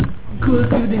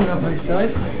Good evening, Rabbi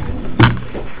Seif.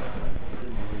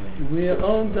 We are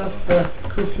on that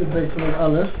Shiur based on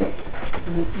Adler. It's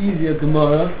an easier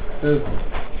Gemara, so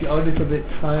if you are a little bit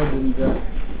tired and the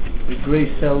grey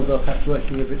cells are perhaps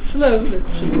working a bit slow, it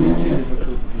shouldn't be too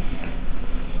difficult.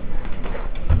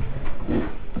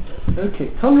 Okay,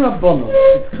 Ton Rabbanon.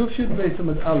 It's Shiur based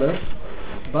on Adler,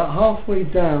 about halfway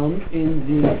down in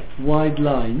the wide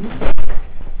line.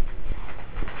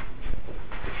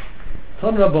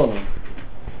 Ton Rabbanon.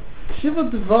 Shiva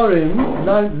Devarim,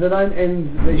 the line ends,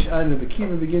 the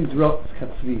Kiva begins, Rot,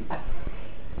 Katzvi.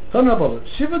 Ton Rabbanon.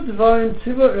 Shiva Devarim,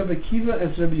 Tiva Rabbi Kiva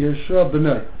as Rabbi Yehoshua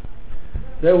B'nai.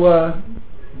 There were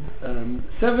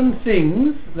 7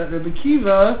 things that Rabbi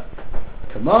Kiva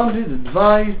commanded,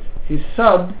 advised his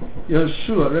son,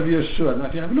 Yehoshua, Rabbi Yehoshua. Now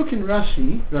if you have a look in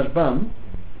Rashbam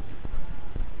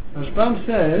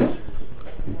says,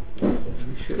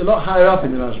 a lot higher up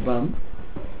in the Rashbam,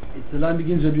 the line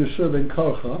begins Rabbi Yehoshua ben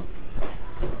Korcha.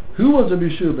 Who was Rabbi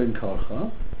Yehoshua ben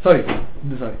Korcha? Sorry.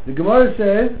 The Gemara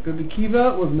says Rabbi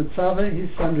Kiva was Mitzaveh, his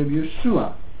son Rabbi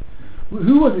Yehoshua.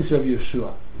 Who was this Rabbi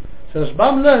Yehoshua? So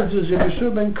Rashbam learns it was Rabbi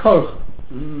Yehoshua ben Korcha.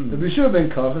 Rabbi Yehoshua ben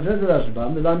Korcha says the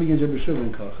Rashbam. The line begins Rabbi Yehoshua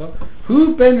ben Korcha.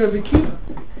 Who ben Rabbi Kiva?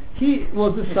 He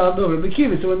was the son of Rabbi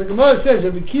Kiva. So when the Gemara says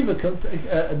Rabbi Kiva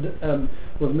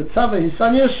was Mitzaveh, his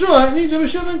son Yehoshua, it means Rabbi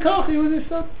Yehoshua ben Korcha, he was his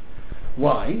son.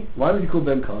 Why? Why was he called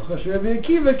Ben Korcha? Rabbi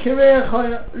Akiva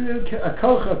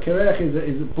Korcha Kereach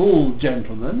is a bald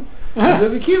gentleman.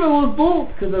 Rabbi Akiva was bald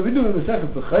because we do in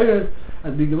Masechet Bechoros,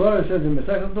 as the Gemara says in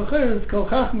Masechet Bechoros, Kol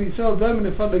Chachmi Yisrael Domin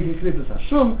Nefadek Yeklippus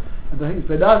Hashum. And I think it's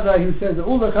Ben Adler who says that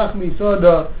all the Chachmi Yisrael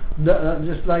are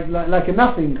just like a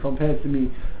nothing compared to me,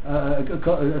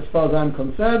 as far as I'm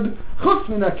concerned. Chutz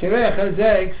min HaKereach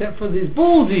Hazeh, except for this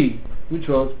baldy, which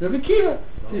was Rabbi Akiva.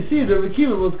 So you see, Rabbi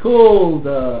Akiva was called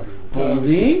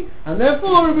baldy, and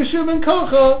therefore Rabbi Yehoshua ben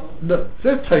Korcha. No,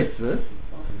 says Tosfos,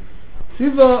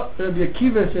 Tziva Rabbi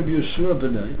Akiva Rabbi Yehoshua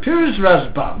B'nai. Pirush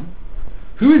Rashbam.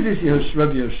 Who is this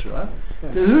Rabbi Yehoshua? So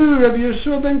who Rabbi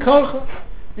Yehoshua ben Korcha?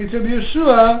 It's Rabbi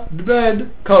Yehoshua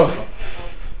ben Korcha.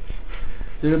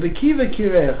 So Rabbi Akiva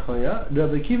Kireach Hoya.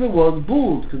 Rabbi Akiva was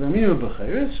bald because Aminu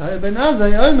Bechoros. Shaya ben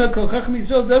Azai Omer Kol Chachmi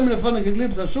Yisrael Domin Nefadek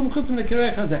Yeklippus Hashum Chutz min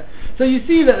HaKereach Hazeh. So you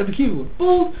see that Rabbi Akiva was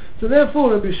bald. So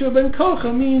therefore Rabbi Yehoshua ben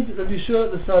Korcha means Rabbi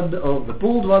Yehoshua the son of the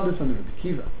bald one, the son of Rabbi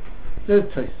Akiva. So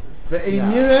it's Tosfos.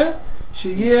 Ve'einire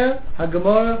Sheyeh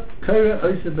HaGemara Korah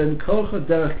Oisa ben Korcha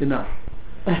Derech Genai.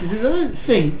 I don't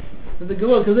think that the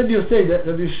Gemara, because then you'll say that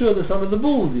Rabbi Yehoshua the son of the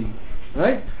baldy,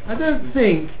 right? I don't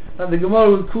think that the Gemara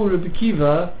would call Rabbi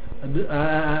Akiva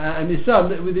and his son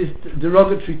with this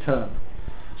derogatory term.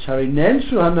 Shari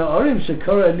Nenshu Hanaorim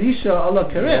Shekora Elisha Allah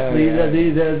Kerech.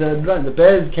 The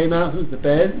bears came out. Who's the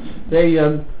bears? They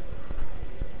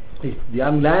the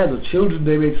young lads or children,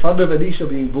 they made fun of Elisha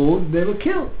being bald. And they were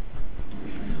killed.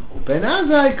 Ben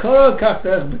Azai Kora Kach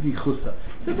Derech B'dichusa.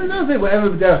 So Ben Azai, whatever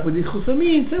Derech B'dichusa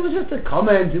means, it was just a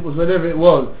comment. It was whatever it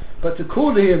was. But to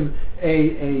call him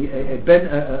Yehoshua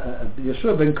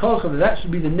ben Korcha, that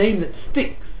should be the name that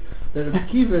sticks, that Rabbi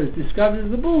Akiva is described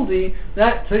as the baldy,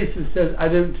 that Tosfos says I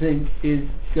don't think is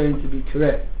going to be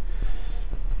correct.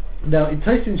 Now in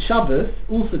Tosfos Shabbos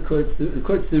also quotes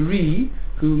the Ri,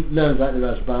 who learns like the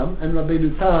Rashbam, and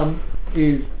Rabbeinu Tam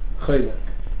is Cholek.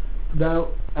 Now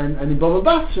and in Baba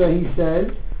Basra he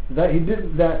says that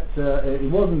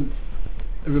it wasn't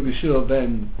Rabbi Yehoshua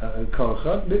ben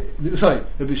Korcha. Sorry,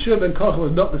 Rabbi Yehoshua ben Korcha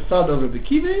was not the son of Rabbi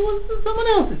Akiva, he was someone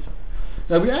else's son.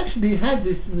 Now we actually had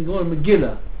this in the Gemara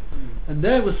Megillah, and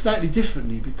there it was slightly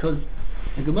differently, because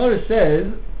the Gemara says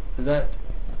that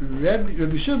Rabbi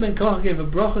Yehoshua ben Korcha gave a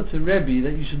bracha to Rebbe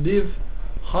that you should live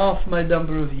half my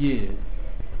number of years.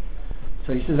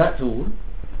 So he says that's all.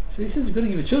 So he says you've got to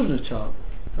give your children a chance.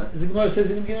 Right? As the Gemara says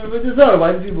in the beginning of the Zohar,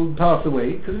 why do people pass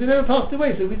away? Because we never passed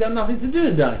away, so we've done nothing to do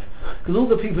in life. Because all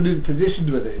the people in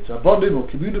positions, whether it's abundant or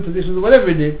communal positions or whatever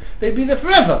it is, they'd be there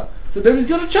forever. So nobody's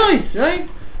got a choice, right?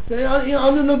 So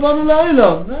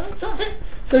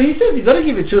he says you've got to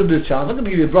give your children a chance. I'm not going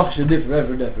to give you a bracha to live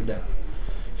forever and ever and ever.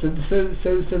 So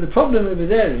the problem over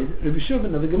there is Rabbi Yehoshua.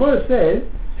 Now the Gemara says,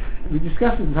 we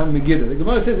discussed it in time Megillah. The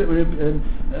Gemara says that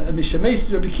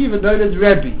Mishameis Rabbi Akiva known as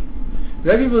Rebbe.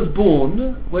 Rebbe was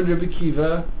born when Rabbi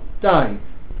Akiva died.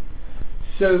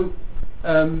 So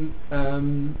and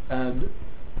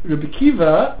Rabbi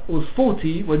Akiva was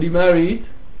 40 when he married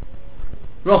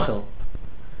Rochel.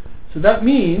 So that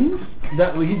means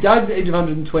that he died at the age of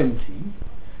 120.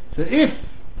 So if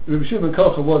Rabbi Yehoshua ben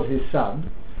Korcha was his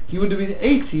son, he would have been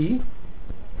 80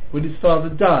 when his father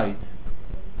died.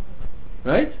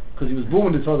 Right? Because he was born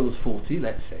when his father was 40,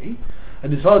 let's say,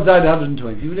 and his father died at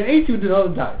 120. He would have 80 when his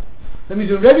father died. That means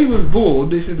when Rebbe was born,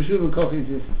 this is B'Shul Koch is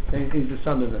the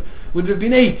son of it, would have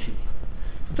been 80.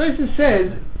 So Tosfos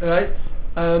says, right,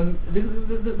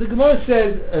 the Gemara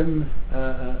says,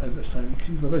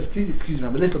 please excuse me,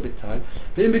 I'm a little bit tired.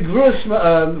 Ben Shivim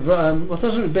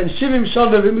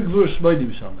Shana, Ben Megvur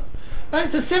Shmoidim Shana. Right,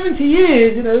 so 70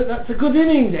 years, that's a good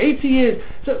innings. 80 years.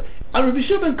 So Rabbi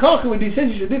Shimon ben Kocha, when he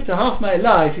says you should live to half my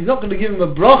life, he's not going to give him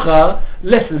a bracha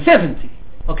less than 70.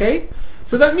 Okay?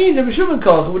 So that means Rabbi Shimon ben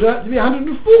Kocha would have to be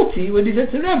 140 when he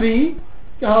said to Rabbi,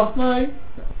 half my.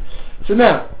 So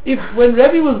now, if when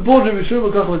Rabbi was born, Rabbi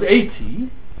Shimon ben Kocha was 80,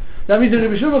 that means that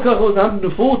Rabbi Shimon ben Kocha was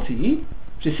 140,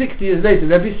 which is 60 years later,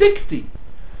 Rabbi 60.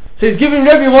 So he's giving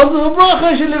Rabbi one little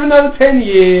bracha, he should live another 10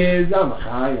 years.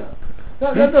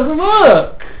 That doesn't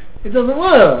work. It doesn't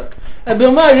work. And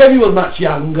Bilmai Rebbe was much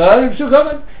younger.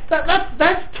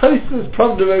 That's Tosfos'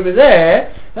 problem over there.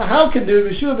 Now how can the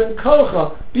Rabbi Shua ben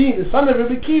Kocha, being the son of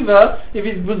Rabbi Kiva, if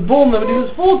he was born when he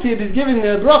was 40 and he's giving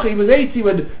a bracha, he was 80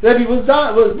 when Rebbe was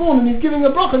born and he's giving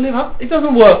a bracha, it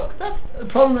doesn't work. That's the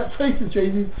problem that Tosfos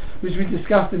raises, which we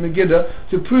discussed in Megiddo,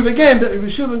 to prove again that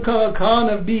Rabbi Shua ben Kocha can't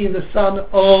have been the son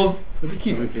of Rabbi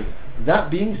Kiva. That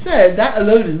being said, that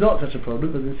alone is not such a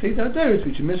problem, but in Seit HaDoros,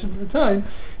 which you mentioned at the time,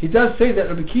 he does say that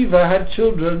Rabbi Kiva had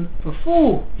children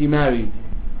before he married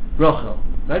Rachel,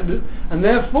 right? And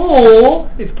therefore,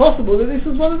 it's possible that this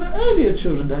was one of the earlier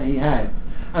children that he had.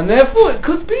 And therefore, it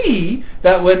could be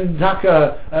that when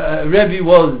Rebbe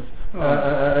was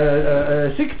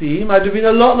 60, he might have been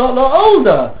a lot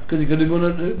older, because he could have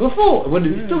been before.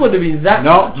 It still wouldn't have been that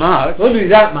much. It wouldn't be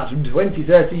that much, 20,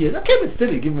 30 years. Okay, but still,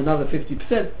 you give him another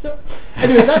 50%. So,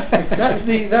 anyway,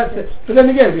 that's it. But then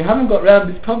again, we haven't got round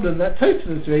this problem that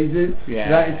Tosfos raises,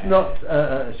 that it's not,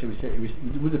 shall we say,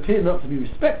 it would appear not to be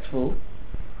respectful,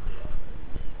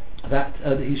 that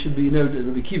he should be known, that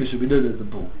Rabbi Kiva should be known as the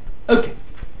bull. Okay,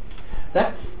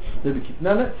 that's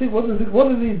now let's see what are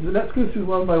these. Let's go through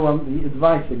one by one the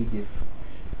advice that he gives.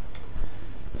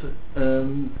 So,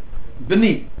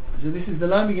 Beni. So this is the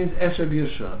line begins Esher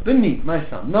B'Yeshua. Beni, my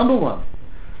son. Number one,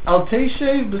 Al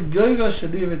Teishev B'Goyva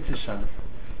Shaliv Tishan.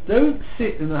 Don't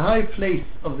sit in the high place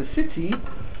of the city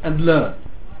and learn.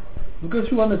 We'll go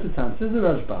through one at a time. Says the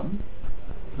Rashbam.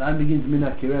 The line begins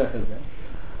Mina Kirech Hazeh.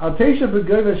 Al Teishev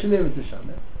B'Goyva Shaliv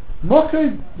Tishan.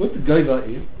 Mokay, what the Goyva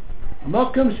is. A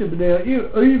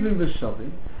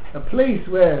place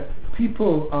where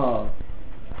people are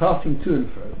passing to and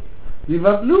fro.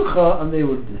 And they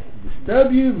will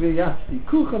disturb you, and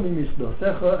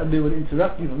they will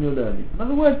interrupt you from your learning. In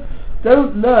other words,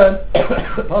 don't learn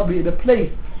probably in a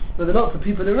place where there are lots of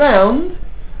people around,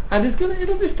 and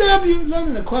it'll disturb you. Learn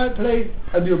in a quiet place,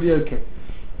 and you'll be okay.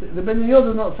 The Ben Yehuda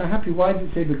is not so happy. Why did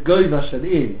it say the Goyva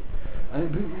Shalir?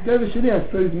 Goyva Shalir, I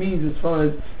suppose, means as far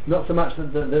as not so much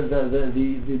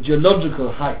the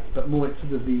geological height, but more it's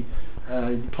sort of the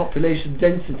population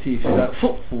density, if you like,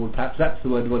 footfall, perhaps that's the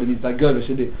word, what it means by Goyva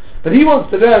Shalir. But he wants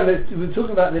to learn that we're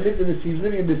talking about they lived in the city,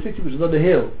 living in the city which was on the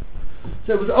hill.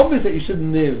 So it was obvious that you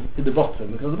shouldn't live in the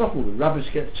bottom, because the bottom, the rubbish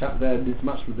gets chucked there, and it's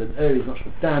much with the area, it's much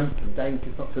with damp and dank,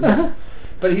 it's not so nice.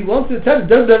 But he wanted to tell him,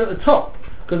 don't learn at the top,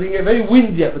 because it can get very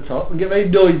windy at the top and get very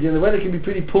noisy, and the weather can be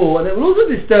pretty poor, and it will also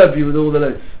disturb you with all the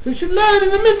load. So you should learn in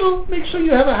the middle. Make sure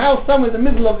you have a house somewhere in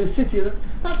the middle of the city.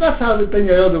 That's how the Ben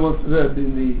Yehuda wants to learn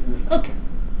in the okay.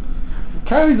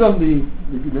 Carries on the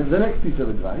next piece of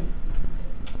advice.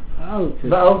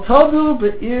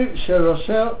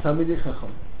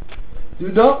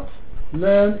 Do not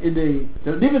learn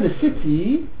don't live in a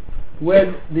city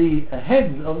when the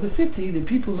heads of the city, the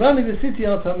people running the city,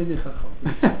 are Talmidei Chacham.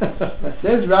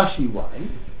 Says Rashi why.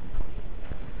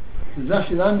 Says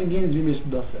Rashi line begins with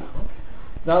Mishdasecha.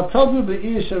 Now Tadu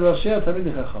be'ir shel Roshei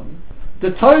Talmidei Chacham. The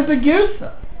Torah is the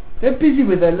Girsa. They're busy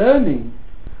with their learning.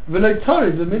 V'lo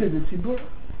Torah b'minid tzibur.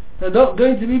 They're not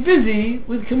going to be busy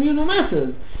with communal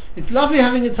matters. It's lovely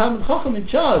having a Talmid Chacham in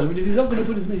charge, but if he's not going to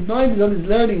put his mind on his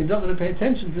learning, he's not going to pay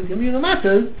attention to the communal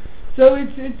matters, so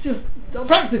it's just not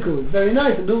practical. It's very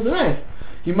nice and all the rest.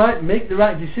 He might make the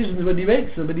right decisions when he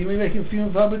makes them, but he may make them few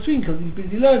and far between because he's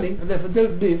busy learning, and therefore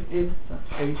don't live in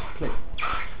such a place.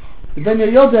 The Ben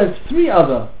Yehuda has three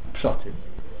other pshatim.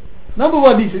 Number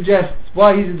one, he suggests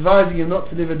why he's advising him not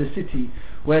to live in a city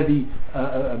where the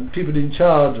people in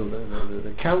charge, or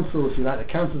the council, if you like, the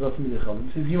councils of Talmidei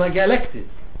Chacham, says you might get elected.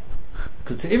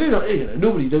 Because if you're not,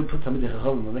 normally you don't put Talmidei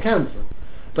Chacham on the council.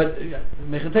 But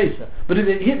but if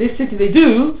they hit this city, they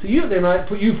do. So they might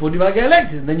put you forward. You might get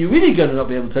elected, and then you're really going to not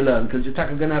be able to learn because your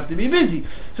tack is going to have to be busy.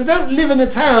 So don't live in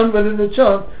a town where there's a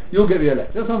chance you'll get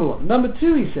re-elected. That's number one. Number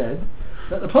two, he said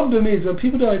that the problem is when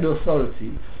people are in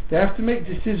authority, they have to make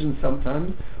decisions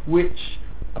sometimes which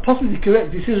possibly the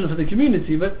correct decision for the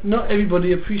community, but not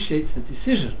everybody appreciates the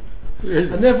decision.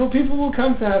 Really? And therefore people will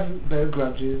come to have bear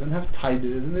grudges and have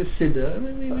tiders and there's siddur. I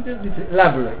mean, we don't need to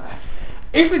elaborate.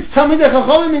 If it's Talmidei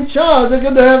Chachamim in charge, they're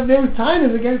going to have their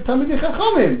tiders against Talmidei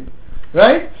Chachamim.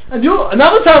 Right? And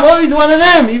another time, he's one of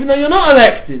them, even though you're not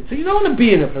elected. So you don't want to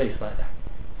be in a place like that.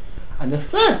 And the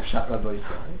third Pshat Rabbi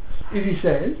says, is he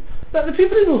says that the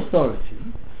people in authority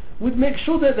would make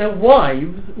sure that their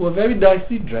wives were very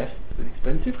nicely dressed with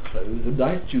expensive clothes and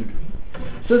nice jewelry,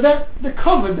 so that the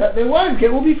cover that their wives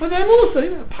get will be for them also.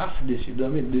 You know, passage, you know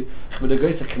what I mean? When I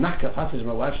go to Kanaka passage,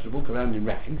 my wife should walk around in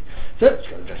rags. So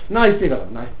she's got to dress nicely, got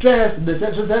a nice dress, and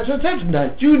etc., etc., etc.,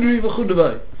 nice jewelry,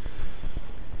 v'chudavai.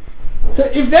 So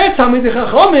if they're Talmidei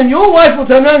Chachamim, your wife will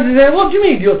turn around and say, what do you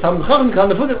mean? You're Talmidei Chachamim,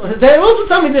 can't afford it. They're also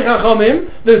Talmidei Chachamim,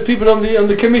 those people on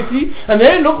the committee, and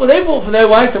they look what they bought for their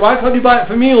wife, so why can't you buy it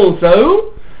for me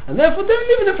also? And therefore don't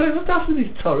live in a place, what's after these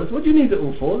Torahs? What do you need it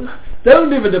all for? Don't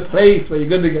live in a place where you're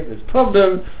going to get this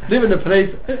problem. Live in a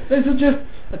place, these are just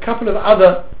a couple of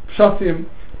other Pshatim,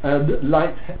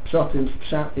 light Pshatim,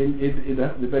 in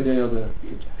the Bnei other.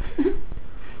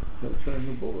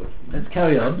 Let's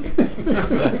carry on.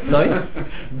 Nice.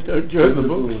 Don't join the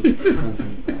book.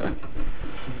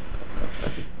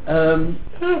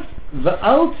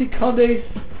 V'al tikodes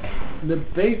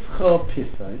lebeitcha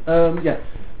pisai. Yeah,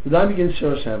 the line begins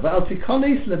Shiur Hashem. V'al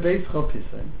tikodes lebeitcha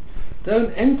pisai.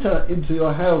 Don't enter into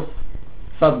your house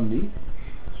suddenly.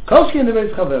 Kolshki in the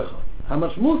beis chavercha. How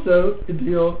much more so into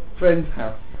your friend's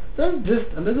house. Don't just,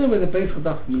 and I don't know whether beis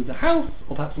chavercha means a house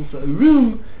or perhaps also a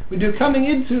room. When you're coming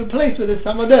into a place where there's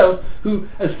someone else who,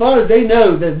 as far as they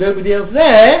know, there's nobody else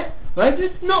there, right?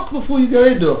 Just knock before you go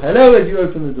in the door. Hello as you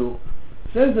open the door.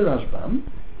 Says the Rashbam.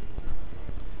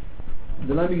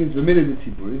 The line begins the middle of the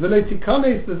Tziburi. V'lo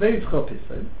tikanes b'veis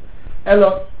chopised,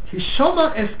 elo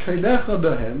hishoma es kolecha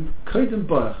behem koidem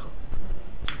boacha.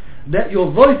 Let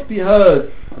your voice be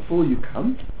heard before you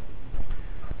come.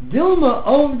 Dilma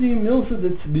Ovdi Milsa de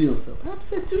Tzbilsa. Perhaps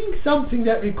they're doing something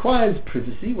that requires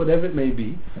privacy, whatever it may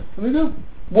be. And we don't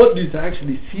want you to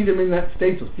actually see them in that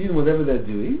state or see them whatever they're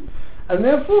doing. And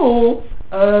therefore,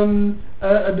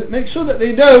 make sure that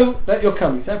they know that you're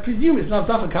coming. So I presume it's not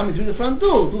for coming through the front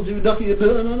door. It's also knocking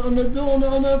on the door,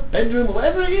 on a bedroom, or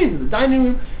whatever it is, the dining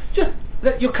room. Just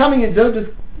that you're coming and don't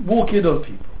just walk in on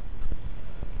people.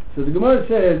 So the Gemara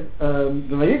says,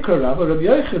 the Vayikra Rabbi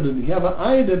Yochanan, he have an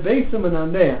eye the Beisam and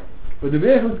Anea. But the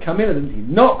Vayikra come in and he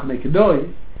knock, make a noise.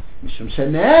 Mishum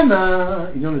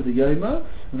Shenema, you know as the Yoma,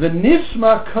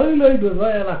 V'nishma Koloi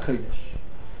B'vayel HaKodesh.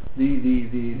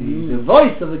 The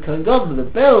voice of the Kohen Gadol, the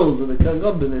bells of the Kohen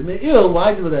Gadol,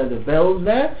 why were there the bells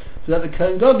there? So that the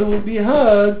Kohen Gadol would be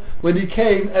heard when he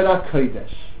came at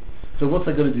HaKodesh. So what's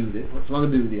that going to do with it? What's one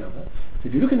going to do with the other? So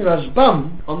if you look in the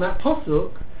Rashbam, on that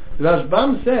Pasuk, the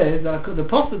Rashbam says, the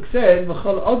Pasuk says,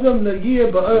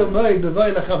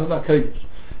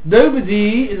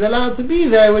 nobody is allowed to be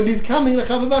there when he's coming to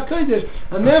Chavav HaKodesh.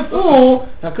 And therefore,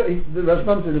 the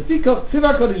Rashbam says,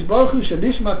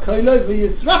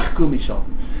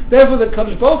 therefore the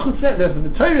Kodesh Baruch Hu said, therefore the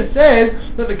Torah says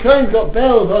that the Kohen's got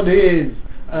bells on his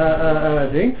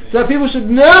thing, so that people should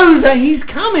know that he's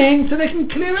coming so they can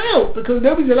clear out, because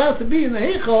nobody's allowed to be in the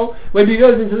Heichal when he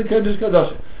goes into the Kodesh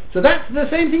Kodesh. So that's the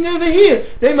same thing over here.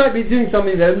 They might be doing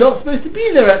something they're not supposed to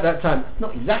be there at that time. It's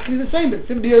not exactly the same, but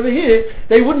simply over here,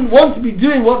 they wouldn't want to be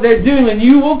doing what they're doing when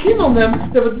you walk in on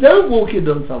them. Don't walk in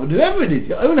on someone, whoever it is,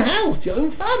 your own house, your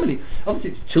own family.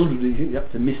 Obviously it's children who think you're up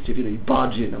to mischief, you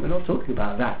barge in, and we're not talking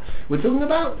about that. We're talking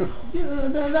about the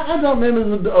adult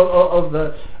members of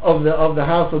the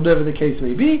house, or whatever the case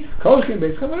may be.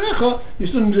 You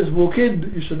shouldn't just walk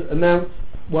in, you should announce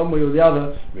one way or the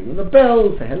other, ring on the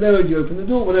bell, say hello, you open the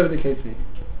door, whatever the case may be.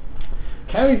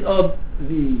 Carries on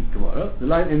the Gemara, the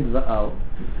line ends with Va'al.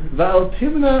 Va'al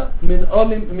timna min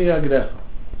olim miragrecha.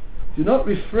 Do not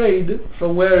refrain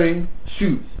from wearing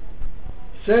shoes.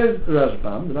 Says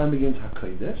Rashbam, the line begins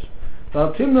HaKodesh,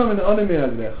 Va'al timna min olim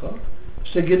miragrecha,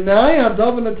 shegenai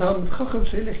hadav letam chacham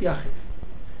shelich yachid.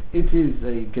 It is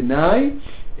a genai.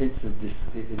 It's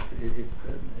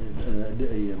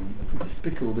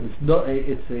despicable, but it's not.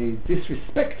 It's a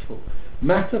disrespectful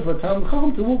matter for Talmid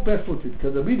Chacham to walk barefooted.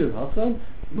 Because the Rebbe of Hassan,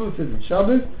 Rebbe says in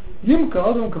Shabbos, Yimka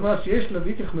Adam Kamash Yesh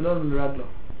Lavikach Melon L'Radlo.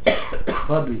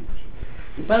 Padri.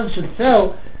 The man should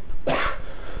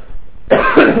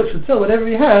sell whatever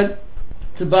he had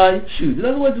to buy shoes. In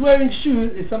other words, wearing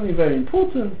shoes is something very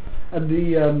important. And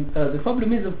the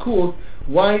problem is, of course,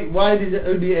 why is it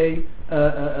only a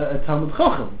Talmid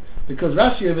Chacham? Because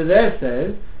Rashi over there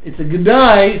says it's a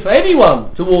gedai for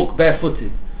anyone to walk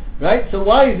barefooted. Right? So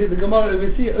why is it the Gemara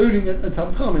over here owning a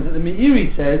Talmud Chacham? That the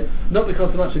Meiri says, not because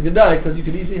so much a Gedai, because you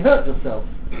could easily hurt yourself.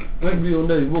 When we all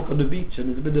know you walk on the beach and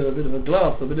there's a bit of a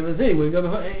glass or a bit of a thing where you go,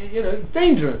 it's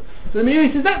dangerous. So the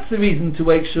Meiri says that's the reason to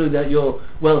make sure that you're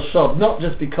well shod, not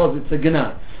just because it's a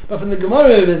Gedai. But from the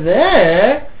Gemara over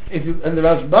there, and the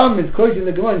Rashbam is quoting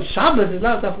the Gemara, Shabbos is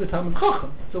allowed after the Talmud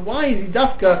Chacham. So why is he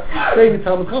dafka saying the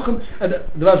Talmud Chacham? And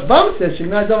the Rashbam says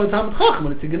Shegnai is over the Talmud Chacham,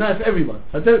 and it's a Genai for everyone.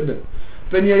 I don't know.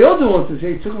 But Yehuda wants to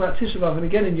say, he's talking about Tisha B'Av, and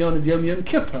again in Yom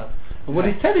Kippur. And what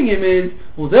he's telling him is,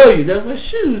 although you don't wear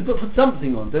shoes, but put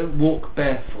something on, don't walk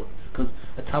barefoot. Because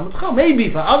a Talmud Chacham, maybe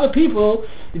for other people,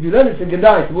 if you learn it's a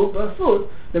Gedai to walk barefoot,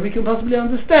 then we can possibly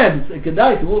understand it's a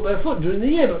Gedai to walk barefoot during the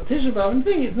year, but Tisha B'Av and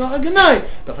thing, it's not a Gedai.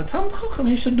 But for Talmud Chacham,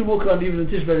 he shouldn't walk around even in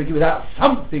Tisha B'Av without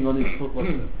something on his foot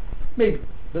whatsoever. Maybe,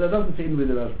 but that doesn't fit in with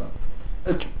the Rashbam.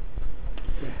 Okay.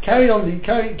 Carries on the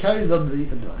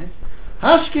advice.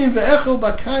 Hashkim ve'echol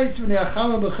b'kayis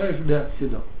v'ne'achama b'cheref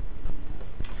de'atzido.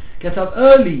 Get up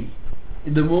early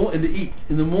in the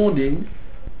morning,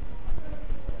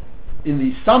 in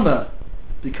the summer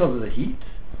because of the heat,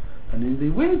 and in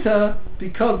the winter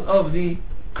because of the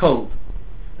cold.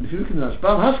 And if you look in the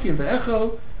Rashbam, Hashkim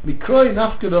ve'echol mikroi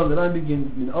nafkedon, the line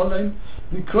begins min olim,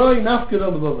 mikroi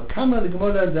nafkedon b'bova kama, the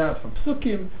Gemara learns out from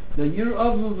Pesochim, the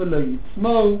yiravu v'lo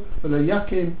yitzmo v'lo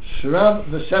yakim shrav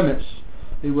v'shemesh.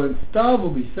 They won't starve or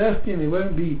be thirsty, and they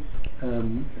won't be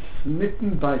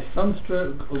smitten by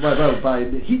sunstroke or by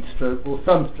the heat stroke or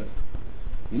sunstroke.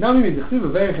 So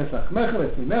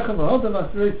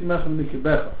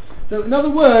in other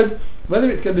words,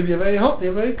 whether it's going to be a very hot day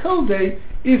or a very cold day,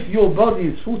 if your body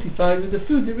is fortified with the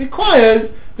food it requires,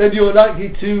 then you're likely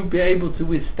to be able to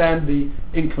withstand the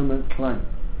inclement climate.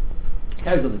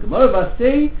 Carries on the Gemara,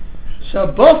 Vasei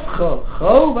Shabboscha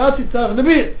Cho V'atitzach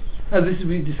Nebir. As this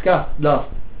we discussed last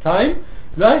time,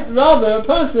 right? Rather, a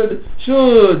person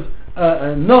should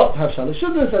not have Shabbos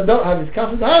Shudras and not have his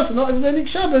kaf in the house and not have his learning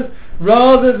Shabbos,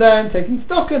 rather than taking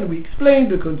stock. And we explained,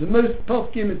 because in most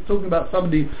poskim it's talking about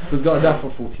somebody who's got enough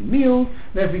for 40 meals.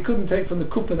 Now if he couldn't take from the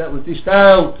kuppah that was dished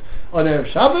out on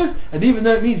Erev Shabbos, and even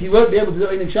though it means he won't be able to do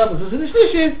learning Shabbos or Siddush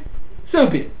Dishes, so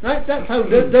be it, right? That's how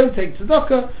don't take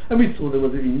tzedakah, and we saw there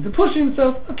was a reason to push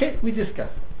himself. Okay, we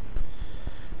discussed.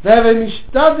 And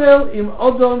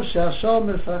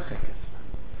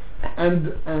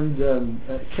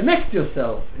connect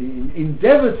yourself,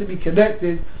 endeavor to be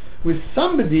connected with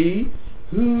somebody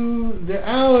who the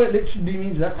hour literally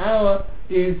means the hour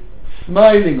is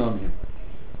smiling on him.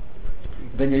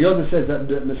 Ben Yehuda says that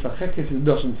the Mesachekes is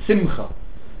Doshan Simcha,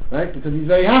 right? Because he's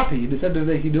very happy. He said that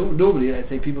normally, let's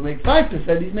say people make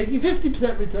 5%, he's making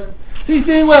 50% return. So he's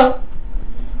doing well.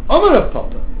 Omer Rav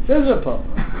Papa, says Rav Papa,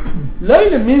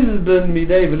 Loyle mizben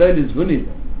midei v'loyle zvunile.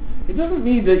 It doesn't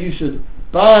mean that you should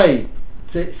buy,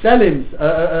 to sell him,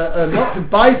 not to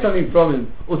buy something from him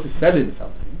or to sell him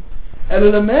something.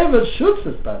 Elamever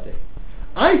shutzas badei.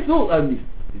 I thought, only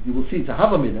you will see it's a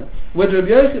havamina, whether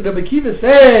Rabbi Akiva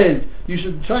says you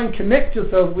should try and connect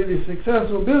yourself with a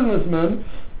successful businessman,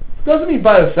 doesn't mean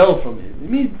buy or sell from him. It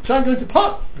means try and go into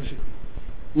partnership.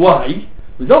 Why?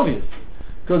 It's obvious.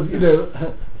 Because,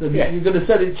 so you're going to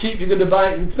sell it cheap, you're going to buy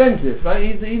it expensive,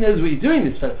 right? He knows what you're doing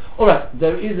this for. Alright,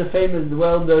 there is a famous,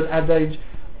 well-known adage,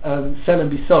 sell and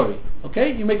be sorry.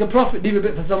 Okay? You make a profit, leave a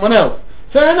bit for someone else.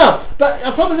 Fair enough. But I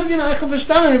probably think, I can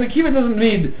understand Rabbi Akiva doesn't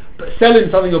mean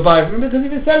selling something or buying from him, because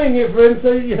if you're selling it for him,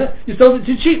 so you sold it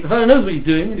too cheap. The fellow knows what he's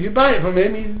doing, and if you buy it from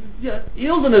him, he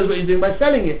also knows what he's doing by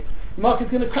selling it. The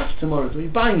market's going to crash tomorrow, so you're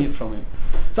buying it from him.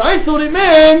 So I thought it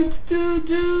meant to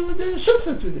do the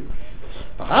shutfas with him.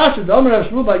 But now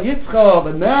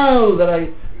that I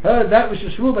heard that which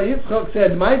Shmuel by Yitzchak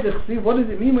said, what does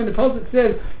it mean when the pasuk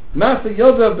says Masa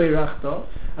Yoda Beirachta,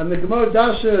 and the Gemara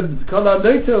Dasha Kol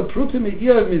Aloto Pruta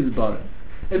Me'iyov Mizbar,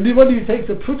 and anybody who takes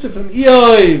a pruta from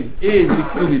Iyov is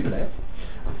fully blessed.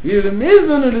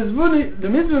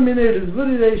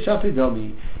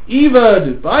 Either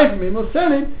to buy from him or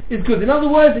sell him is good. In other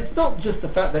words, it's not just the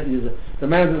fact that the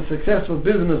man's a successful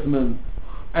businessman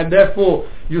and therefore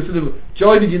you're sort of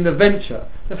joining in the venture.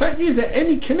 The fact is that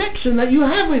any connection that you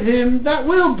have with him, that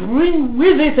will bring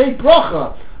with it a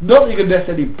bracha. Not that you can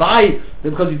necessarily buy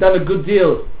because you've done a good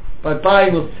deal by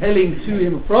buying or selling to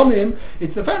him from him.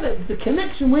 It's the fact that it's the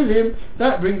connection with him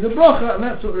that brings a bracha, and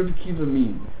that's what Rabbi Akiva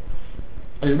means.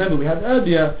 I remember we had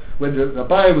earlier when the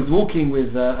Rabbi was walking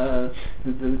with the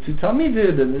two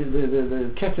Talmidim, and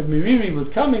the Ketef Miriri was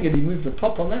coming, and he moved the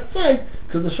top on that side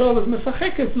because the Shah was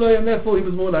Mesachekes Lo, and therefore he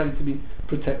was more likely to be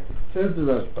protected. Says the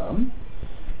Rashbam,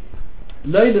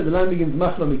 Loyle, the line begins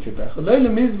Machla Mikebech, Loyle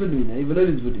Mizvud Minei,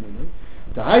 Veloyle Zvud Minei,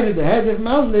 the hide of the head of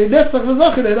Mazle, Lefsach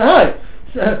V'Zachel, the hide.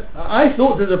 So I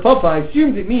thought that the Papa, I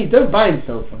assumed it means don't buy and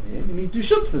sell from him. It means do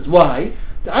shutfas. Why?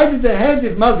 Either the head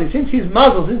of muzzle, since his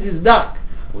duck,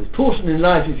 or his portion in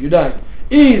life, if you like,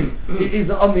 is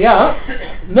on the up,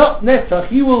 not netzach.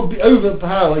 He will be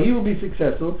overpower. He will be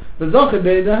successful. But zocher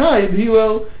be'edahai, he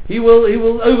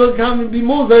will overcome and be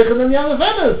more zocher than the other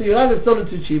fellows. So you either sell it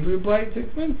too cheap or you buy it too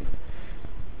expensive.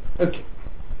 Okay.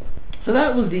 So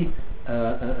that was the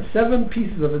 7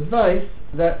 pieces of advice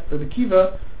that Rabbi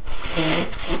Akiva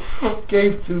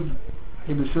gave to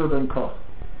Ibn Shur ben Koch.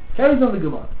 Carries on the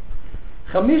Gemara.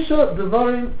 Chamisha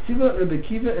devarim tiva Rabbi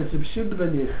Akiva es Rabbi Shur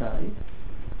ben Yochai.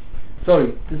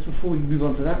 Sorry, just before we move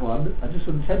on to that one, I just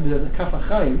want to tell you that the Kaf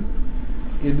HaChaim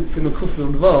in the Kufla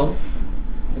and Vav,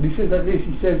 and he says like this.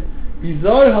 He says,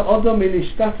 "Bizar ha'adam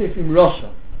elishtatef im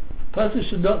Rasha." Person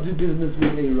should not do business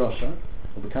with a Rasha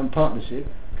or become partnership.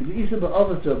 Because the Isa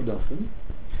ba'avas job doesn't.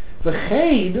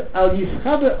 V'cheid al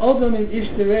yischabe adam in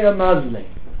ishterei mazle.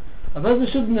 A person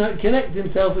shouldn't connect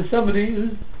himself with somebody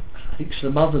who's, I think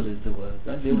shlemazel is the word.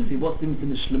 Right? They will see what's in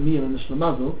the shlemiel and the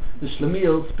shlemazel. The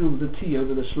shlemiel spills the tea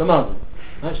over the shlemazel.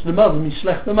 Right? Shlemazel means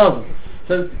shlech the mazel.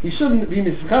 So he shouldn't be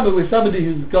mischabe with somebody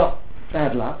who's got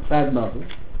bad luck, bad mazel.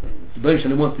 The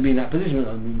Boshana wants to be in that position.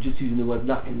 I mean, just using the word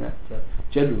luck in that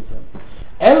general term.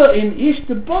 Ela in ish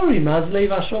the bori mazle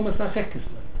v'ashom asachekes.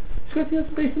 That's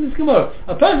based on this Gemara.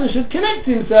 A person should connect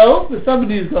himself with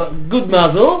somebody who's got good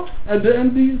mazel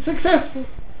and be successful.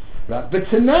 Right. But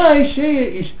tonight, Shea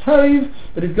is tov,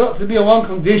 but it's got to be on one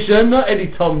condition, not any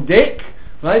Tom Dick,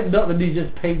 right? Not that he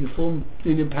just paid the £4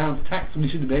 million tax when he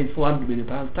should have paid £400 million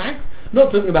tax.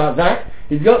 Not talking about that.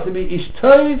 It's got to be Ish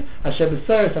Tov, Hashem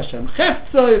Besaris, Hashem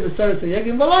Cheftzoi, Besaris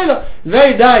Yegim Valayla.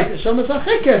 Very nice, Hashem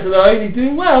Besachekes, so they're only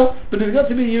doing well, but it's got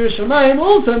to be Yerushalayim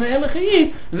also, and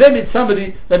Elachayim, then it's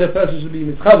somebody that a person should be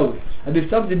mischaber with. And if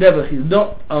somebody never, he's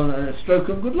not on a stroke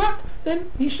of good luck,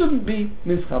 then he shouldn't be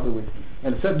mischaber with him.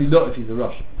 And certainly not if he's a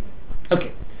Rosh.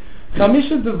 Okay.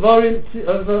 Chamisha Devarim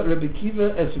over Rabbi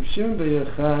Akiva es Reb Shimon ben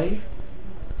Yochai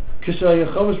Kisha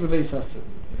Yechovash B'Vei Sasser.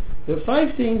 There are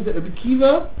 5 things that Rabbi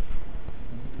Akiva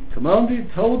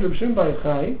told Reb Shimon ben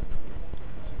Yochai,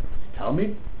 tell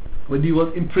me, when he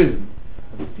was in prison.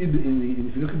 If you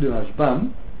look at the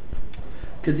Rashbam,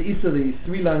 because these are the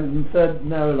 3 lines and the 3rd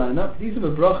narrow line up, these are the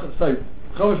bracha, sorry,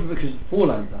 Chovash because it's 4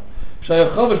 lines up.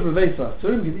 Kisha Yechovash B'Vei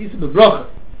Sasser, because these are the bracha.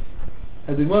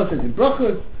 And the Gemara says in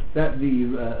brachas that the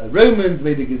Romans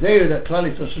made a gezerah that Klal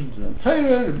Yisrael shouldn't learn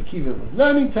Torah. Rabbi Akiva was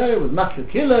learning Torah, was makil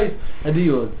kilos, and he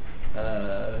was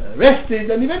arrested,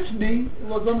 and eventually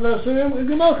was on the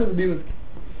Gemara.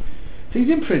 So he's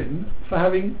in prison for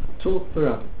having taught the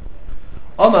Rabbi.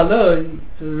 Amaloi,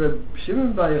 so Rabbi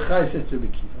Shimon ben Yochai says to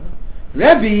Rabbi Akiva,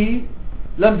 Rabbi,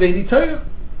 lamdeni Torah.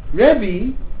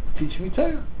 Rabbi, teach me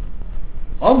Torah.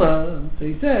 Amar, so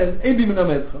he says, Ebi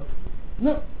menamedcha.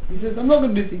 No. He says, I'm not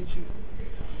going to teach you.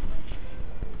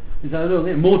 He says, I don't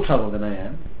get more trouble than I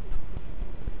am.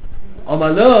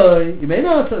 Amaloi, you may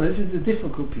not tell, this is a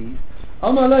difficult piece.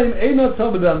 Amaloi, you may not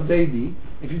tell me that baby.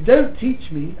 If you don't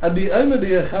teach me, I'll be Omer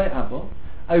Yochai Abba.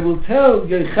 I will tell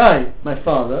Yochai, my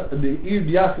father, and the Yud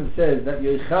Yaakov says that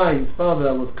Yochai, his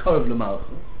father, was Korov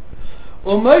L'Malchus.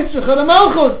 Or Moitzrach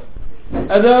L'Malchus.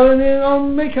 And I'll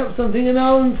make up something and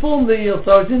I'll inform the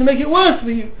authorities to make it worse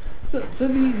for you. So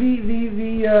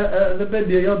the Ben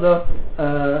Yoda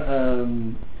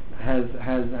has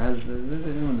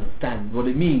doesn't understand what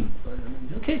it means.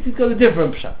 Okay, he's got a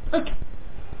different pshat. Okay.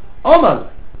 Omar.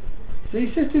 So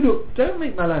he says to you, look, don't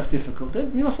make my life difficult.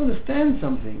 You must understand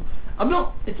something.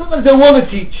 It's not that I don't want to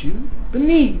teach you, but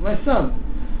me, my son.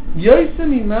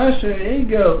 Yosemi Masha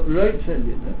Ego wrote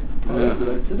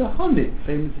to the Honit,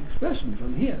 famous expression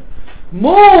from here.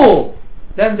 More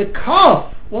than the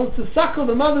calf wants to suckle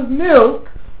the mother's milk,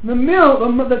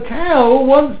 the cow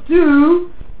wants to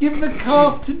give the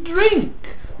calf to drink.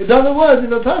 In other words,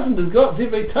 if a person has got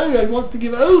Divrei Torah and wants to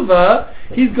give over,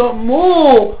 he's got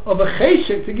more of a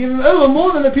cheshek to give him over,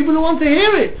 more than the people who want to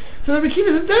hear it. So Rabbi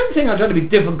Akiva says, don't think I'm trying to be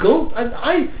difficult.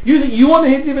 You want to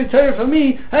hear Divrei Torah from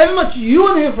me, however much you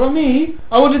want to hear from me,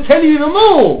 I want to tell you even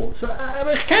more. So I'm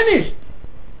a chenish.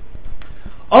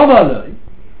 Amaloi.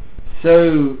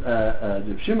 So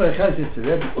the Shimon Yochai says to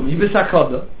Rebbe, "You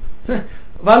besakoda,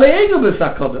 v'aleego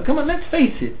besakoda." Come on, let's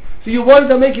face it. So you're worried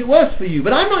they'll make it worse for you,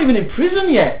 but I'm not even in prison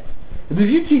yet. And if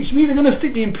you teach me, they're going to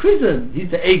stick me in prison.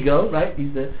 He's the ego, right?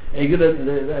 He's the ego,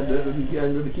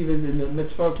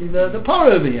 the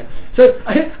power over here. So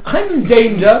I'm in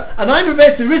danger, and I'm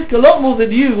prepared to risk a lot more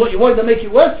than you. What you're worried they'll make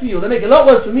it worse for you? They make it a lot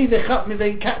worse for me. They catch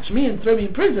me and throw me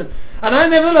in prison, and I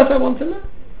nevertheless I want to learn.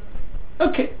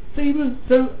 Okay, so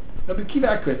Rabbi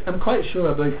Akiva Akret, I'm quite sure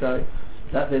Rabbi Sai,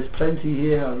 that there's plenty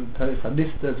here. I'm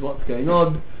there's what's going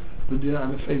on, but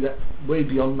I'm afraid that's way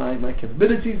beyond my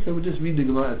capabilities, so we'll just read the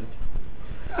Gemara as it is.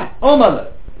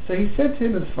 Omala. So he said to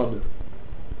him as follows.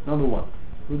 Number one.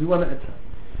 We'll do one at a time.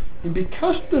 In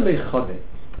Bikashta Lechodek,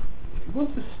 if you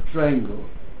want to strangle,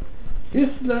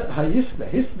 Hisla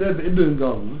Ibn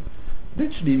Gon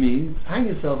literally means hang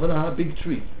yourself on a big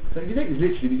tree. So if you take this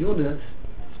literally, if you want to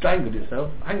strangle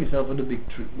yourself, hang yourself on a big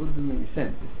tree. What doesn't make any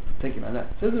sense? Take it like that.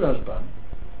 Says the Rashbam.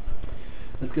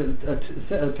 Let's get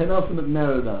a penultimate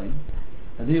narrow line,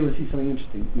 and here we'll see something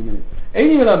interesting in a minute.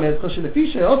 He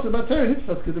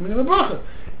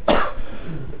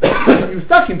was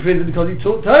stuck in prison because he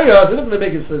taught Torah. They're not going to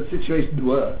make his situation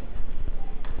worse.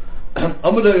 So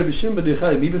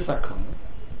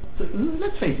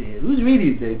let's face it here, who's really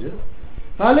in danger?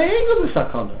 If I'm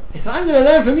going to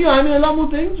learn from you, I'm in a lot more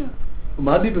danger.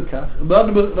 What's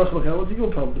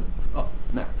your problem? Oh,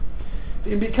 now.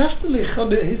 What does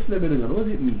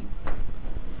it mean?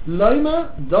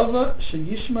 Laima dava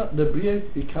sheyishma lebriyos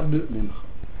v'kablu mimcha.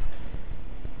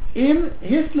 Im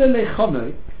hisle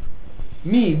lechomek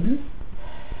means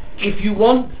if you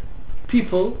want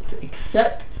people to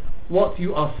accept what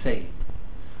you are saying.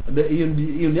 The Ian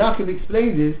Yaakov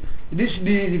explains this.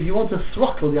 Initially, if you want to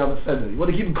throttle the other fellow, you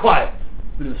want to keep him quiet,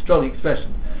 with a strong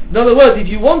expression. In other words, if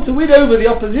you want to win over the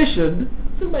opposition,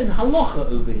 it's about halacha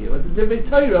over here. The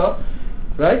Torah,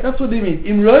 right? That's what they mean.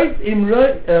 In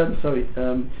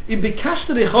bikashta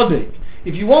lechodek,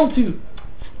 if you want to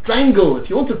strangle, if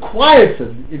you want to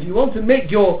quieten, if you want to make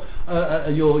your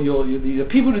the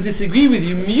people who disagree with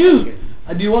you mute,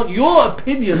 and you want your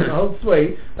opinion to hold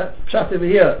sway, that's pshat over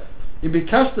here. In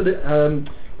bikashta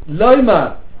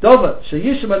loima dava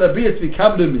sheyishma labriyos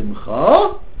v'kablu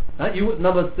mimcha. In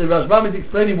other words, the Rashbam is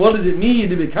explaining what does it mean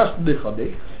to bikashta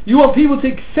lechodek. You want people to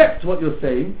accept what you're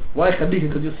saying. Why chadika?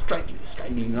 Because you're strangling.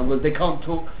 In other words, they can't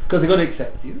talk because they've got to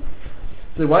accept you.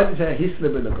 So why does it say hisle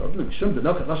ben God? Look, shum the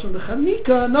nokat lashon the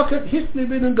chanika nokat hisle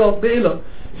ben God be'ilon.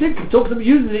 Since it talks about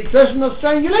using the expression of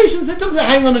strangulation, so it talks about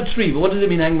hang on a tree. But what does it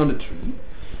mean hang on a tree?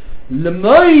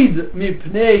 Lemoid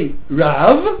mipnei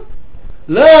Rav,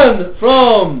 learn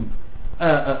from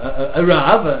a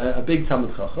Rav, a big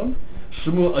Talmud Chacham,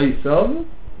 Shmu Eisav,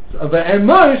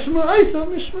 ve'emor Shmu Eisav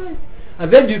mishmei.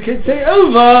 And then you can say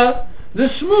over the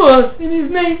Shmuas in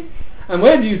his name. And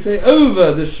when you say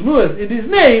over the Shmuas in his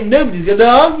name, nobody's going to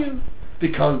argue,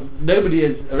 because nobody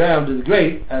is around as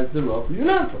great as the Rav who you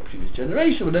learned from, previous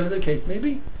generation, whatever the case may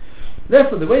be.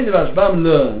 Therefore, the way the Rashbam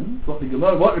learns what the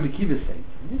Gemara, what Rabbi Kiva is saying,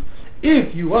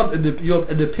 if you want an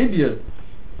opinion,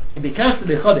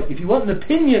 if you want an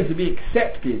opinion to be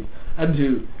accepted and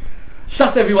to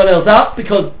shut everyone else up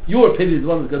because your opinion is the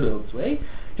one that's going to hold sway,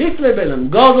 Hisle Belan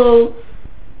Godel,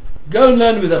 go and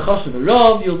learn with a Choshev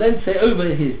Rav, you'll then say over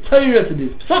his Torah and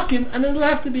his Pesochim, and it'll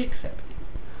have to be accepted.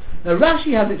 Now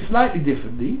Rashi has it slightly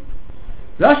differently.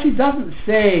 Rashi doesn't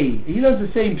say, he learns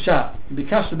the same pshat,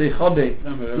 Bikashta Lechodek,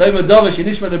 Loma Dovish,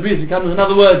 Nishma Lebriyos, in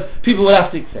other words, people will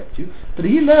have to accept you. But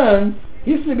he learns,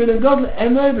 Hisle Belan Godel,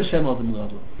 Emor B'Shem Adam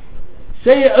Godel.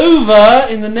 Say it over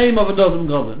in the name of a Adam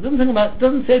Godel.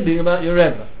 Doesn't say anything about your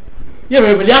Rebbe. Yeah,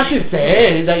 but Rashi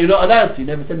says that you're not allowed to, he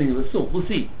never said anything of the sort. We'll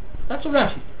see. That's what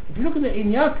Rashi says. If you look at the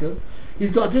in Yaakov,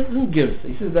 he's got a different girsa.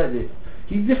 He says like this.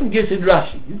 He's different girsa in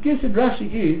Rashi. His girsa in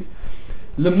Rashi is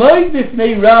L'moid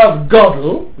b'fnei Rav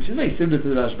Godel, which is very similar to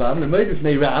the Rashbam. L'moid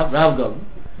b'fnei Rav Godel.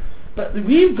 But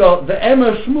we've got the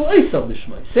Emor Shmu Eisav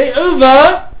Nishmai. Say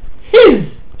over his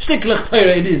shtiklach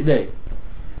Torah in his name.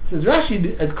 Says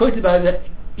Rashi, as quoted by the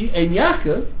in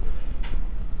Yaakov,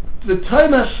 the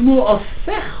Torah Shmu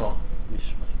Osecha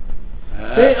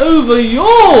Nishmai. Say over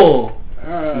your.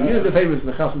 Here's the famous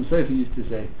Nechassim Sofer used to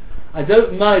say, I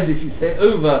don't mind if you say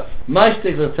over my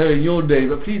shtickler Torah in your name,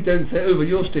 but please don't say over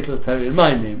your shtickler Torah in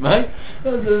my name, right?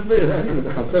 We'll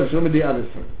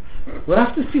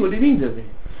have to see what it means over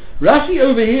here. Rashi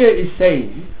over here is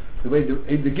saying, the way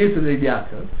in the Gis of the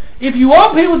Yaakov, if you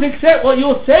want people to accept what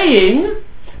you're saying,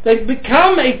 they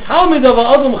become a Talmud of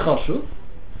Adam Chashuv,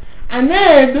 and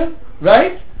then,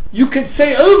 right, you can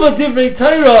say over Divrei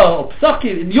Torah or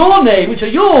Pesochim in your name, which are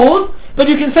yours, but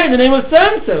you can say in the name of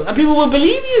so-and-so, and people will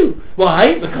believe you.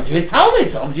 Why? Because you're a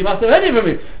Talmud, so obviously you must have heard it from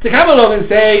me. To come along and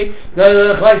say,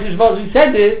 the who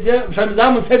said it, Shem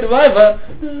Zalman said it, whatever,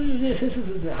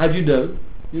 how do you know?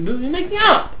 You're making it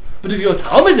up. But if you're a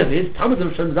Talmud of his, Talmud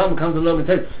of Shem Zalman comes along and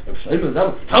says,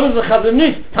 Talmud of Chazon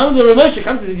Ish, Talmud of Ramosha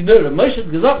comes and says, you know, Ramosha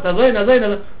is gesagt,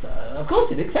 of course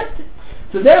he'd accept it.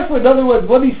 So therefore, in other words,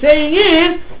 what he's saying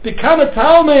is, become a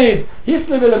Talmud,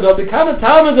 become a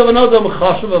Talmud of an Adam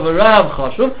Chashuv, of a Rav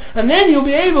Chashuv, and then you'll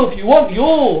be able, if you want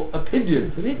your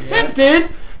opinion to be accepted,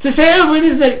 to say over in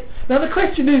his name. Now the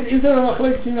question is there a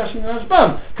machlokes between Rashi and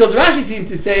Rashbam? Because Rashi seems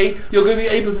to say you're going to be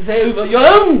able to say over your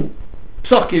own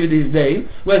Pesochim in his name,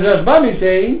 whereas Rashbam is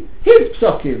saying his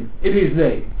Pesochim in his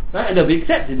name. Right? And they'll be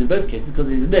accepted in both cases because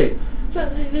of his name. So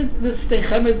the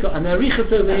Steichemet got an Arichas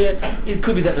over here. It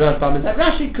could be that the Rashbam is like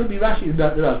Rashi, it could be Rashi is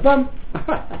like the Rashbam.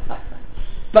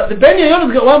 But the Ben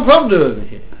Yehona's got one problem over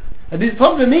here. And this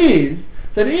problem is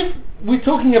that if we're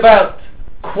talking about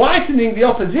quietening the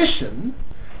opposition,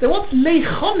 then what's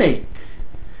leichonek?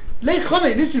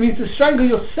 Leichonek, this means to strangle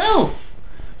yourself.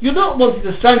 You're not wanting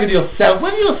to strangle yourself.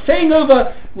 Whether you're saying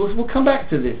over, we'll come back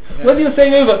to this, whether you're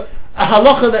saying over a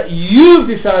halacha that you've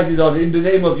decided on in the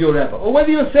name of your Rebbe, or whether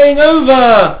you're saying over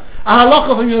a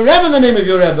halacha from your Rebbe in the name of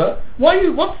your Rebbe, what are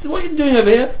you doing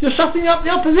over here? You're shutting up the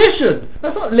opposition.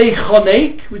 That's not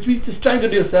leichonek, which means to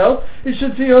strangle yourself. It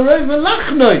should be your Rebbe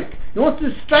lachnoik. You want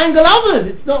to strangle others.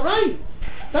 It's not right.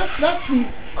 That's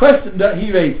the question that he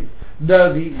raises.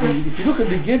 Now, if you look at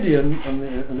the Gideon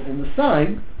in the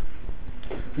sign,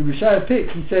 Rabbi Shai Pick,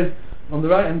 he says on the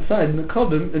right hand side in the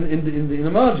column, in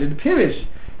the margin, the Pirish,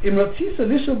 in Ratzisa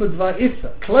Lishel B'Dvar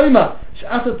Issa, Kloima,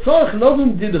 She'ata Tzorach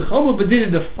Lovim Did the Chomo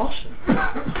B'Did the Foshen.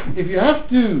 If you have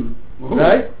to,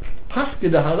 right, Paske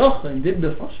the Halacha and Did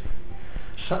the Foshen,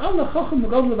 Sha'al L'Chochem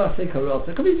L'God L'Vasei Karol,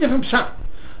 a completely different shot.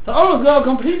 The Orach learns a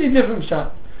completely different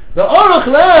shot. The Orach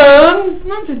learns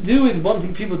nothing to do with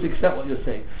wanting people to accept what you're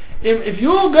saying. If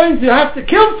you're going to have to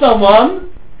kill someone,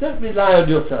 don't rely on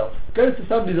yourself. Go to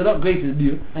somebody that's not greater than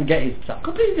you and get his pshat.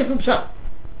 Completely different pshat.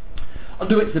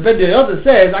 Under which the Ben Yehoda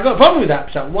says, I got a problem with that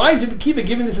pshat. Why do we keep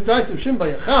giving this advice of Shim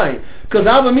Bayachai? Because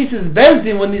Abba Mises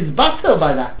Bezdin when he's batter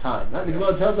by that time. Right? The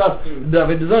Gemara tells us that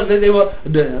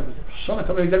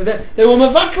they were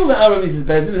mavakal the Abba Mises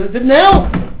Bezdin and said, no.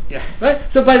 Yeah. Right?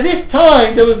 So by this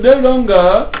time there was no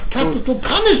longer capital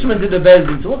punishment in the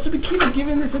Bezdin. So what's the keep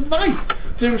giving this advice?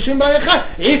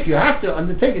 If you have to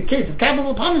undertake a case of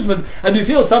capital punishment and you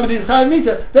feel somebody is high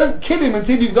meter, don't kill him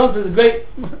until you've gone to the great.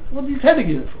 What are you telling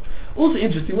him for? Also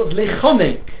interesting, what's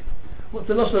lechonek? What's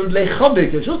the loss of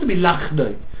lechonek? It's supposed to be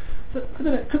lachnoik. So I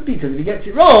don't know, it could be because if he gets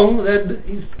it wrong, then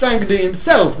he's strangling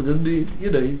himself, and he's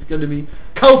going to be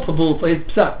culpable for his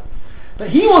psat. But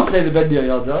he wants to say the Ben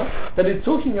Yehoda that he's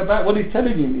talking about what he's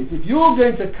telling him is if you're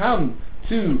going to come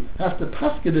to have to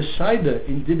paske the shaida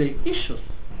in Dinei Ishus,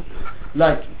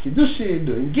 like Kiddushin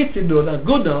or in Gittin or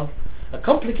Agudah, a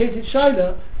complicated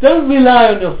shaila, don't rely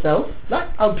on yourself. Like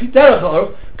Al Perek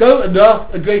Arvei, go and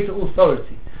ask a greater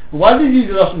authority. Why did you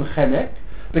use the Lashon Chenek?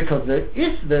 Because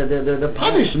the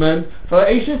punishment for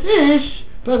Eishes Ish,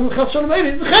 person Chas Shalom Eid,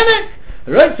 is the Chenek.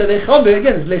 Right? So Lechodik,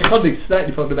 again, it's Lechodik,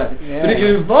 slightly problematic. Yeah. But if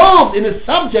you're involved in a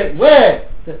subject where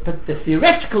the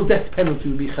theoretical death penalty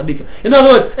would be Chadika. In other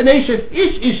words, an Eishes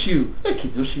Ish issue, a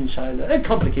Kiddushin shaila, a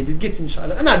complicated Gittin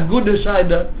shaila, an Agudah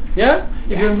shaila, yeah?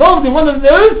 If you're involved in one of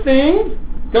those things,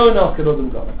 go and ask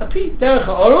Adodam God. A Pete Derech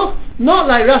HaOruch, not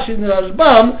like Rashi and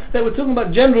Rashbam, that we're talking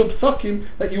about general Pesochim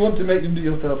that you want to make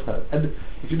yourself heard. And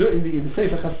if you do it in the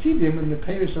Sefer Hasidim, in the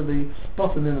parish of the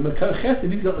bottom, in the Makar Chesed,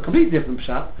 he's got a completely different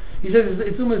pshat. He says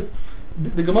it's almost,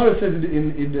 the Gemara says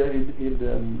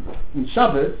in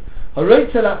Shabbos,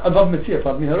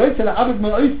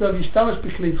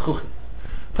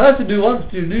 person who wants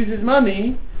to lose his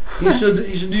money, he should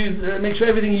use, make sure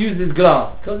everything uses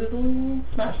glass, because it's all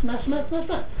smash. So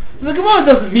the Gemara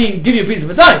doesn't mean give you a piece of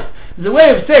advice. It's a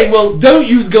way of saying, well, don't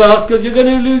use glass because you're going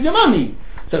to lose your money.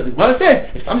 So the Gemara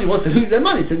says, if somebody wants to lose their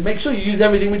money, so make sure you use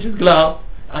everything which is glass,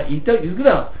 i.e. don't use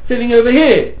glass. Sitting over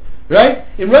here, right?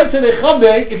 In Rotze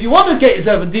Lechabek, if you want to get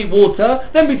yourself in deep water,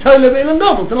 then be told of it in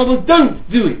novel. So in other words, don't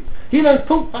do it. He knows,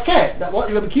 okay, that what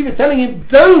Rabbi Kiva is telling him,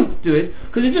 don't do it,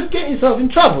 because you're just getting yourself in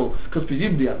trouble. Because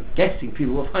presumably, I'm guessing,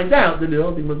 people will find out that the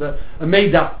whole thing was a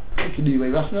made-up, anyway,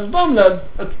 Rashi and Rashbam learned.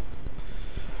 Okay.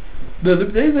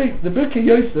 The Perek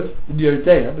Yosef, the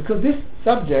Yodea, because this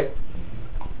subject,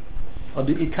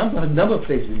 it comes up a number of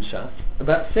places in Shas,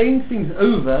 about saying things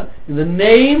over in the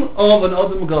name of an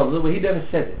Adam Gadol, where he never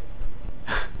said it.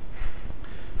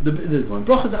 There's one.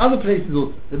 Brachas other places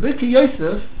also. The Perek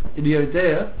Yosef in the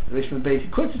Yodea, the Rishon Beis, he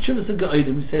quotes the Chuvas of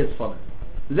Geodim, who says as follows: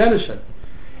 Zelishan,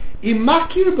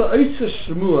 Imakir ba'otzah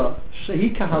shmua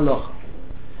shehi kahalacha.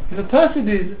 If a person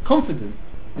is confident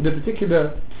in a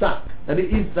particular psak that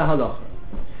it is the halacha,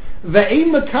 ve'ein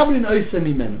makabelin otzah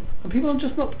mimenu, and people are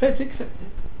just not prepared to accept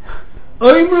it.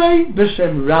 Oimrei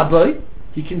b'shem rabbi,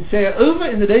 he can say it over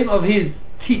in the name of his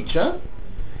teacher,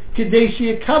 kedei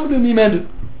sheyakabelu mimenu,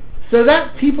 so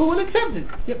that people will accept it.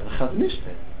 Yeah, but the Chazon Ish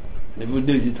says. Everyone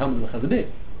knows the time of the Chazon Ish.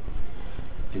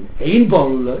 It ain't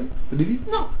borrow, but if he's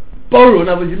not borrow, in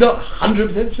other words, you're not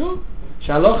 100% sure.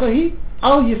 Shalocha hi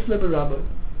al yisle b'rabbi.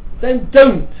 then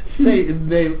don't say in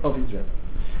the name of his Rebbe.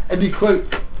 And he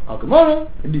quotes Al Gemara,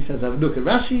 and he says, have a look at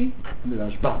Rashi and the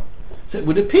Rashbam. So it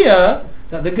would appear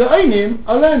that the Gaonim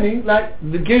are learning like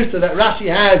the Girsa that Rashi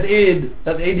has in,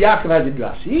 that the Eid Yaakov has in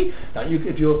Rashi, that you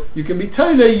can be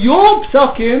told your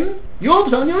Pesochim, your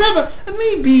Rebbe, and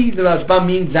maybe the Rashbam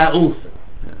means that also.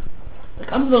 It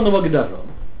comes on the Magen Avraham,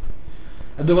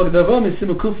 and the Magen Avraham is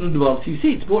Simukuf L'Dvar, so you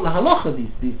see it's brought La Halacha,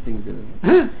 these things in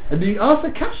it. And he asks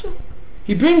a Kasha.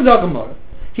 He brings Al Gemara.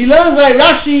 He learns like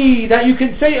Rashi that you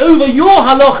can say over your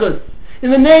halachas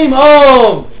in the name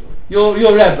of your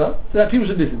Rebbe, so that people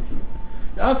should listen to you.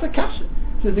 That's a kasha.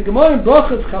 So the Gemara in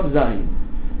Brachas Chav Zayin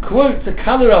quotes a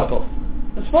Kala Rabbah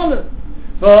as follows: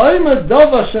 "Va'omer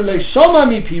davar shelei shoma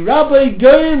mipi Rabbi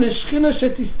goyim l'shchina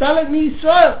shetistalek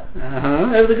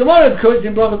miYisrael." The Gemara quotes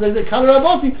in Brachas the Kala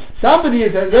Rabbah. Somebody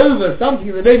has over something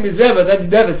in the name of his Rebbe that he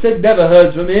never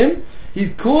heard from him.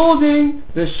 He's causing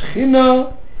the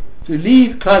Shechina to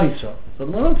leave Klal Yisrael. So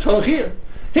the Gemara talk here.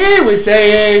 Here we're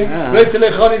saying,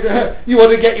 you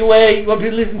want to get your way, you want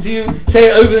people to listen to you, say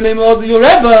it over the name of your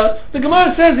Rebbe. The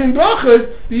Gemara says in Brachos,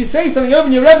 if you say something over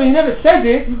your Rebbe, you never said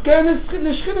it, you go in the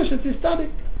Shechina to study.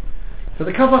 So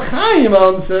the Kaf HaChaim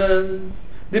answers,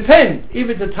 depends, if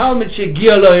it's a Talmud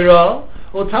Shegir Loira,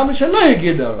 or Talmud Shelo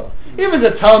Yegir Loira. If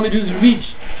it's a Talmud who's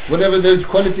reached whatever those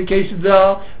qualifications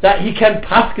are, that he can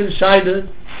paskin shaydas,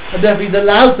 and therefore he's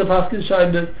allowed to paskin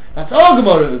shaydas, that's all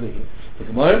Gemara over here. The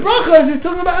Gemara in Brachos is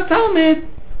talking about a Talmud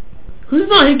who's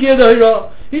not Higir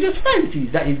Dohira. He just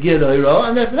fancies that he's Higir Dohira,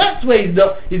 and therefore that's where he's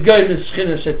going to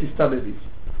Shechina Shetistabedis.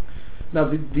 Now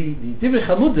the Divrei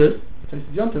Chamudas,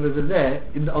 Yontav over there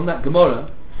on that Gemara,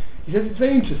 he says it's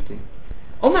very interesting.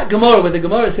 On that Gemara, where the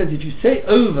Gemara says if you say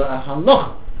over a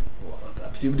halacha, or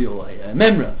presumably or a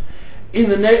memra, in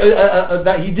the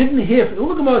that he didn't hear, all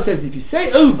the Gemara says if you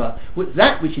say over with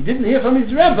that which he didn't hear from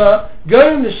his Rebbe,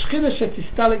 go in the Shechina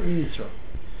Shetistalek Yisrael.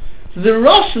 So the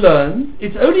Rosh learns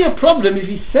it's only a problem if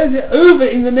he says it over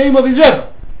in the name of his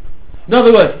Rebbe. In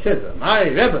other words, he says my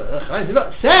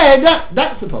Rebbe said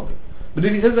that's the problem. But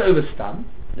if he says it over Stam,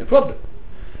 no problem.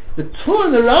 The Torah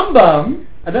and the Rambam,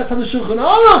 and that's how the Shulchan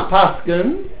Aruch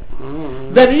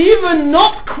paskin, that even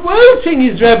not quoting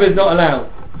his Rebbe is not allowed.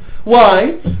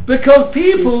 Why? Because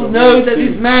people know that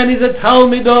this man is a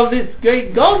Talmud of this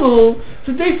great Gadol,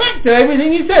 so de facto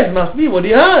everything he says must be what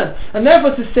he heard. And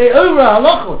therefore to say over a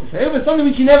halacha, to say over something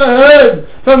which he never heard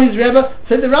from his Rebbe,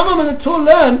 so the Rambam and the Torah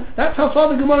learn, that's how far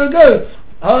the Gemara goes.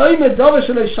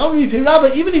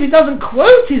 Even if he doesn't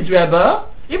quote his Rebbe,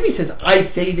 if he says, I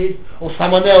say this, or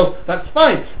someone else, that's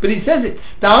fine. But he says it's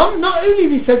Stam, not only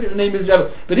if he says it in the name of his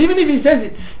Rebbe, but even if he says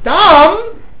it's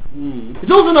Stam,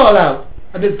 it's also not allowed.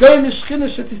 And it's going to Shechina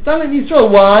Shetistalek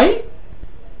Yisrael. Why?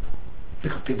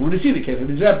 Because people would assume it came from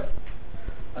his Rebbe.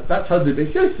 And that's how the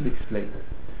Beis Yosef explained it.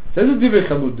 So the Divrei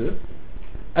Chamudas,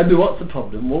 and what's the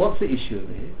problem? Well, what's the issue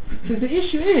over here? So the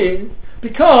issue is,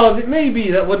 because it may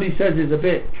be that what he says is a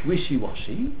bit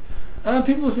wishy-washy, and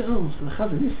people will say, oh, so the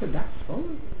Chazon Ish said that's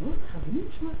fine. What? Chazon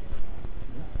Ish?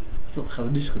 I thought the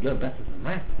Chazon Ish could learn better than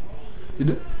that.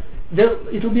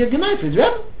 It'll be a Gemara for his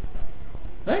Rebbe.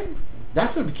 Right?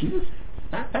 That's what the Kiva says.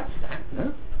 That's that,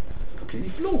 no? It's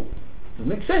completely flawed. Doesn't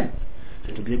make sense.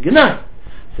 So it'll be a Genai.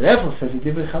 So therefore, says the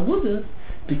Divrei Chamudas,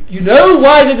 you know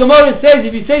why the Gemara says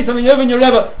if you say something over in your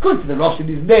Rebbe, according to the Rosh in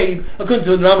his name, according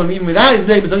to the Rambam even without his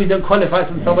name, as long as you don't qualify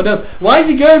from someone else, why is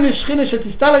he going to Shechina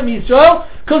Shetistalek Yisrael?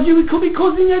 Because you could be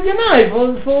causing a Genai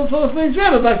for his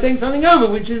Rebbe by saying something over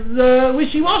which is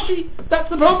wishy-washy. That's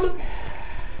the problem.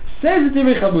 Says the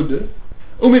Divrei Chamudas,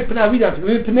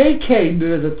 Umipnei Kain,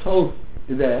 there is a toll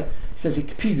there, says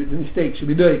Ikpid, it's a mistake, should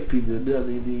be no Ikpid,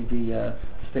 the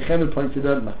Stechemel points it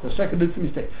out, the second it's a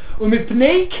mistake.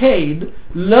 Umipnei Kain,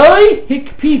 loi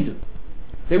Hikpid.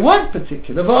 They weren't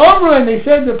particular, and they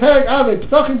said the Perek Arvei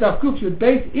Pesochim Daf Kuf Yud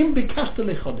Beis Im Bikashta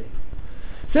Lechodei.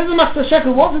 Says the Master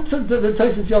Shekel, what's the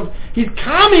Tosfos Yom? He's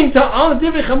coming to answer,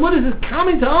 Divrei Chamudas is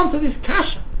coming to answer this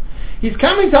kasha. He's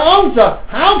coming to answer,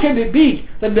 how can it be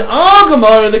that the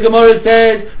Gemara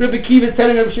says, Rabbi Kiva is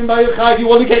telling Rabbi Shimon Bar Yochai, if you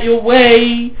want to get your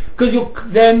way, because you'll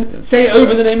then say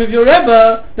over the name of your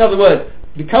Rebbe, in other words,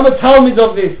 become a Talmud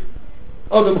of this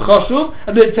Adam Chashuv,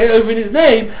 and then say over in his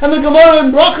name, and the Gemara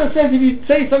in Bracha says, if you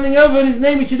say something over in his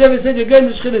name which you never said, you're going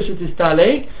to Shechina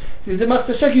Shetistalek. Says the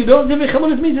Master Shekel, you don't, Divrei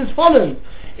Chamudas means as follows.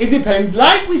 It depends,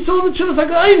 like we saw in the Shulas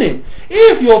HaGaonim.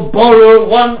 If you're borrow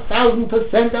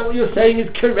 1000% that what you're saying is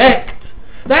correct,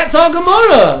 That's our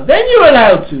Gemara. Then you're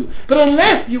allowed to. But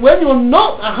when you're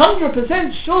not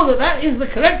 100% sure that is the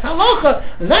correct halacha,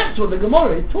 that's what the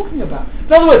Gemara is talking about.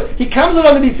 In other words, he comes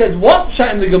along and he says, what's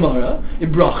pshat in the Gemara,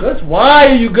 in Brachas? Why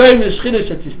are you going to Shchina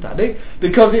Shetistadik?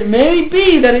 Because it may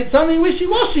be that it's something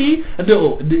wishy-washy, and then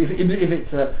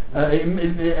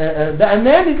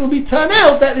it will be turned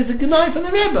out that it's a Gnai from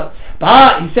the Rebbe.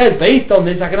 But he says, based on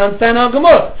this, I can understand our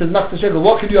Gemara. Says Master Shekel,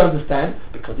 what can you understand?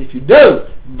 Because if you don't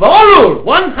borrow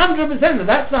 100% that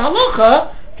that's the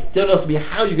halacha, it still has to be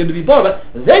how you're going to be borrowed,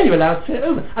 but then you're allowed to say it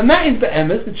over. And that is the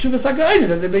emes, the Shuvah Sagayin,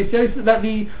 that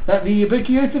the Perek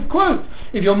Yosef quote.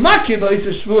 If you're makir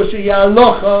b'Yosef Shvur she'yah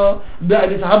halacha,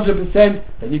 that it's 100%,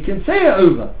 then you can say it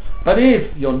over. But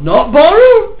if you're not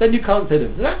borrowed, then you can't say it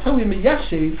over. So that's how we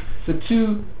miyashiv the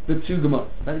two Gemara.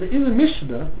 Now there is a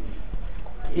Mishnah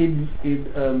in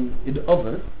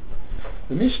Ovis.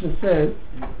 The Mishnah says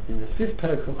in the 5th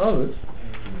Perek of Ovis,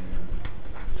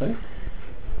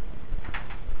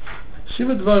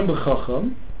 Shiva Dvarim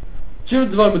B'Chacham, Shiva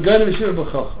Dvarim B'Goyim and Shiva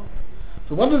B'Chacham.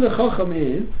 So one of the Chacham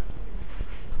is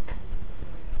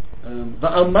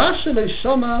V'amar Shelei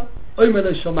Shama Omer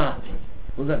Lei Shamati.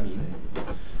 What does that mean?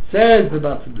 Says the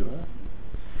Batadura,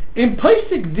 in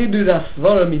Pesach Didu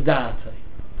Rasvara Midatei.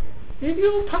 If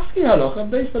you're passing halacha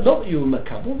based on not your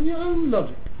makabel, your own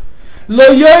logic.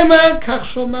 Lo yomer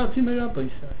kach shomati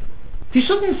meraboisai. He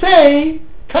shouldn't say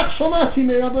kach shomati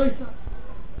meraboisai.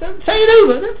 Don't say it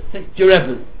over. Don't say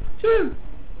Jerebel. So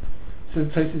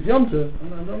Tosis Yomta, I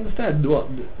don't understand what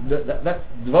that's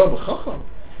Dvar B'Chacham.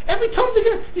 Every time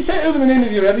you say it over the name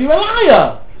of your Rebbe, you're a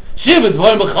liar. Shiva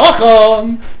Dvar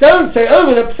B'Chacham. Don't say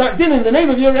over the Psak Din in the name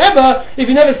of your Rebbe if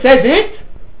you never said it.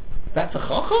 That's a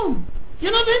Chacham.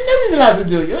 You're not nobody's allowed to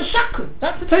do it. You're a shakra.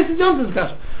 That's the Tosis Yomta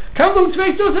discussion. Comes on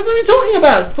Tzvei Tzvei, what are we talking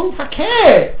about? From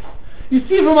Fakir. You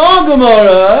see from our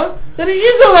Gemara that it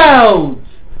is allowed.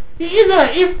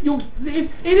 It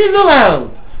is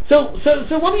allowed. So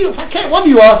what are you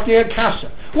asking a kasha?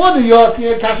 What are you asking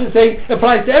a kasha saying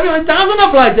applies to everyone? It doesn't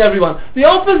apply to everyone. The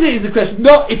opposite is the question.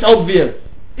 No, it's obvious.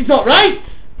 It's not right.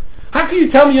 How can you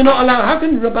tell me you're not allowed? How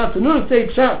can Rabbi Tanur say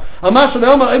pshat? In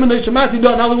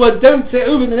other words, don't say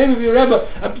over the name of your Rebbe.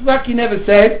 Like he never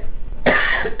said.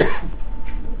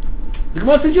 The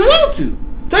Gemara says you're allowed to.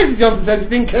 Tosis Yom says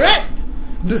it's incorrect.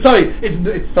 Sorry.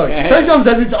 Tosis Yom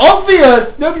says it's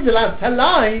obvious. Nobody's allowed to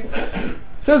lie.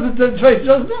 So the Tosis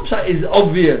Yom is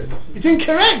obvious. It's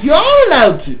incorrect. You are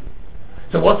allowed to.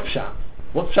 So what's pshat?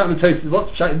 What's pshat in the Tosis?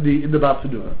 What's pshat in the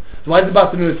Batadura? So why does the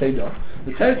Batadura say no?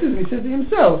 The Tosis, he says to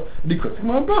himself, he quotes the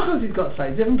Gemara Brachos. He's got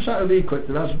slightly different pshat. He quotes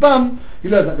the Rashbam. He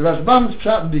learns that the Rashbam's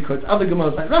pshat. He quotes other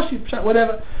Gemaras like Rashi's pshat.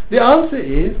 Whatever. The answer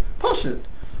is Poshet.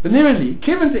 But nearly,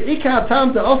 given the Ikar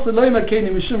Tam to also Loima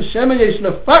Keni Mishum Shema Yesh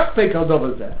Lefak Pek Al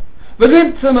Dover Zeh. But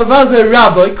in some of other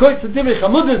Rabbi quotes the Divrei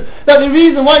Chamudas that the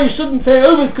reason why you shouldn't say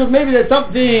over is because maybe there's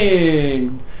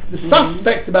something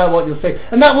suspect about what you're saying,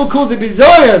 and that will cause a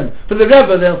bizoyan for the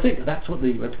Rebbe. They'll think that's what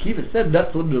the Rebbe Kiva said,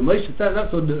 that's what the Moshe said,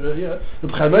 that's what the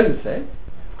B'Chalmona said.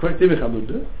 Correct Divrei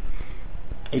Chamudas.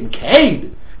 In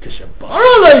Cain, Kashabara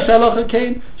Lo Shalocha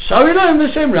Cain, Shari Lo Im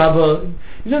L'Shem Rabbi.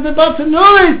 He says the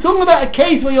Batadura is talking about a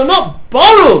case where you're not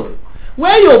borrowed.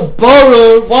 Where you're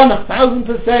borrowed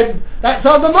 1,000%, that's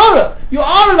our Gemara. You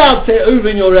are allowed to say over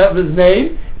in your Rebbe's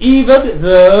name, even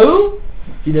though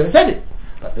he never said it.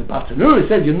 But the Batadura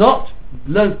says you're not,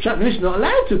 learn Pshat Mishnah, not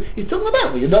allowed to. He's talking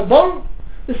about where you're not borrowed.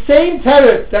 The same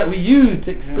teretz that we use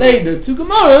to explain the two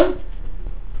Gemaras,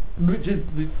 which is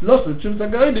the loss of Shum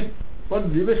Sagayidik, one of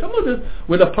the Divrei Chamudas,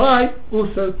 will apply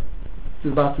also to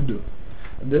the Batadura.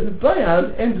 And then the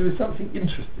Bayaz ends with something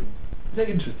interesting.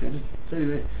 Very interesting.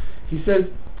 He says,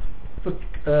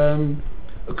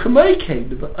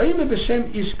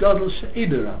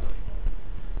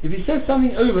 if he says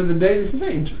something over the name, this is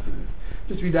very interesting.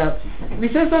 Just read out. If he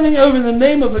says something over the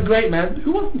name of a great man,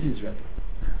 who wasn't his Rebbe?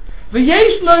 He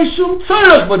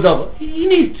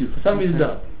needs to, for some reason.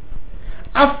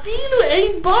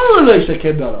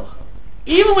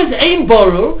 Even with Ein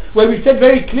Borur, where we said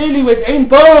very clearly with Ein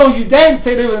Borur you don't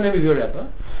say it over the name of your Rebbe,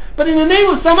 but in the name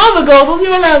of some other Gadol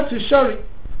you're allowed to, sorry.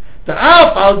 It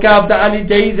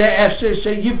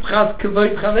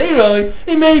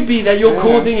may be that you're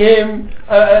causing him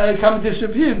come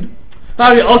disrepute.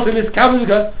 You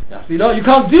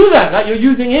can't do that, right? You're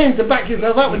using him to back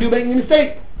yourself up when you're making a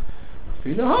mistake.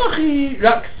 It's a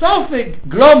suffix,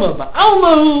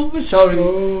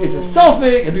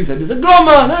 and you said it's a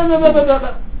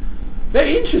groma.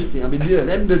 Very interesting. I mean, at the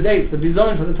end of the day, it's the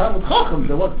design for the time of Chacham.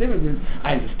 So what's different?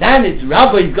 I understand it's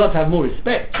Rabbi. You've got to have more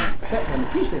respect. I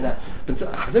appreciate that. But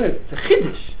I don't know. It's a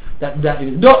chiddush that if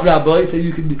it's not Rabbi, so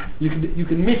you can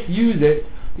misuse it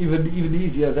even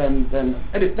easier than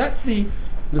anyway, that's the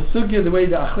sugya, the way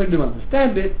that Achronim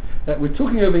understand it, that we're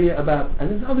talking over here about,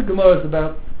 and there's other Gemaras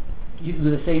about you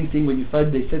do the same thing when you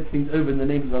find they said things over in the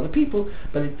names of other people,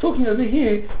 but it's talking over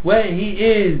here where he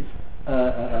is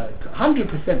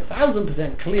 100%,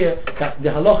 1000% clear that the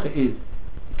halacha is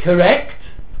correct,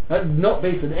 not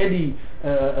based on any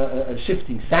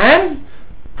shifting sand,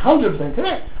 100%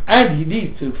 correct, and he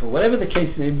needs to, for whatever the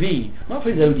case may be, not for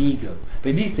his own ego, but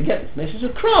he needs to get this message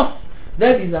across,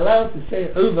 then he's allowed to say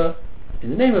it over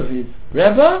in the name of his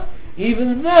Rebbe,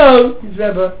 even though his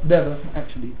Rebbe never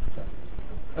actually said it.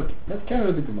 Okay, let's carry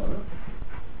on the Gemara.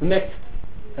 The next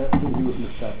thing he was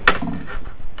established.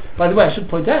 By the way, I should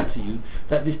point out to you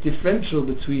that this differential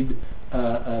between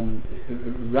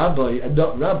rabbi and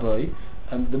not rabbi,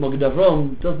 the Moged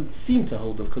Avram doesn't seem to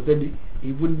hold up, because then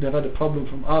he wouldn't have had a problem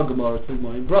from our Gemara to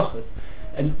more in Brachas,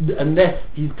 and unless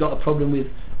he's got a problem with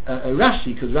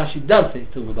Rashi, because Rashi does say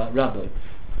something about rabbi.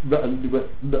 But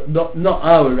not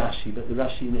our Rashi, but the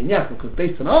Rashi in Yaakov, because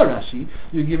based on our Rashi,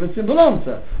 you give a simple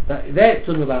answer. That there it's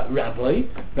talking about rabbi,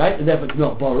 right, and therefore it's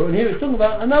not borrow, and here it's talking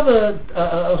about another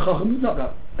chacham who's not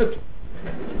rabbi. Okay.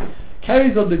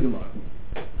 Carries on the Gemara.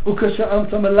 Ukasha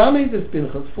Amalamed is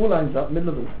Bincha, 4 lines up, middle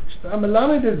of the line.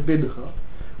 Amalamed is Bincha,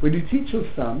 when you teach your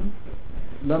son,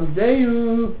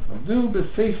 Lamdeu Du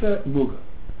Besefer Muga.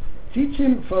 Teach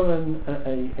him from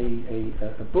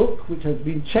a book which has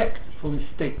been checked for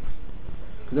mistakes.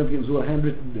 Because don't forget, it was all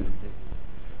handwritten and everything.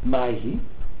 Mahi.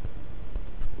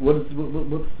 What was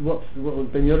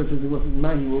Ben Yoda says? It wasn't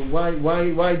Mahi. Well,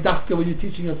 why dafka when you're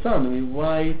teaching your son? I mean,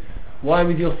 why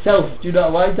with yourself? Do you know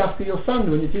why dafka your son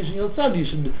when you're teaching your son? You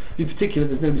should be particular.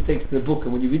 There's no mistakes in the book,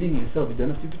 and when you're reading it yourself, you don't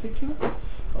have to be particular.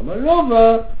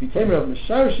 Amarova, became Rav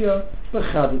Mesharshia,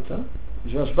 Bechadita.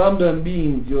 Rashbam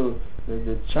being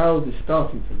the child is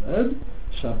starting to learn.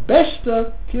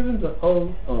 Shabeshta, given the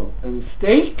a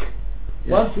mistake,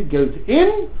 once it goes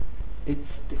in, it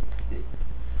sticks.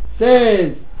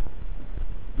 Says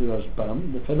the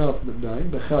Rashbam, the Tanakh of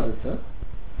 9, Bechadata,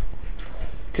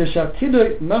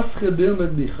 Kashatidoi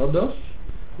Maschedilmed Bichadosh,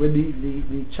 when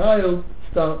the child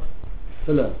starts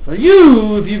to learn. So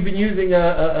if you've been using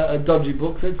a dodgy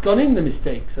book, so it's gone in the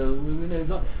mistake. So it's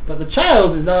not. But the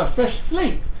child is now a fresh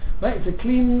slate. Right? It's a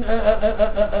clean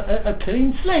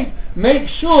slate. Make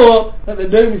sure that there are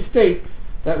no mistakes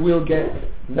that we'll get.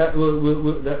 That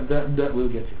will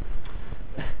get it.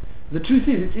 The truth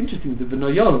is, it's interesting. The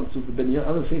Benoyon, so the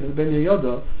other say the Ben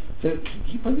Yoda. So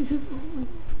he probably says,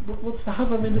 "What's the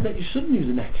hava minute that you shouldn't use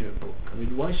an accurate book? I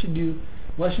mean, why should you?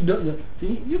 So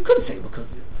you could say because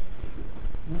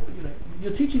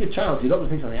you're teaching a child, you're not going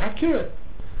to say something accurate.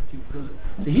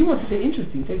 So he wants to say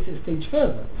interesting. Takes it a stage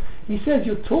further. He says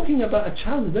you're talking about a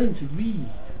child who's learning to read.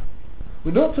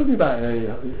 We're not talking about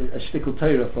a shtickle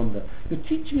Torah from there. You're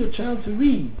teaching your child to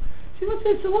read. So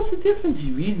what's the difference?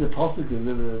 You read the pasuk and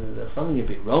there's something a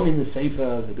bit wrong in the sefer,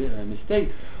 there's a bit of a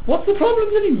mistake. What's the problem?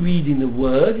 He's only reading the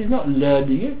word, he's not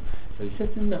learning it. So he says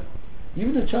to him, no.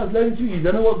 Even the child learning to read, you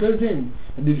don't know what goes in.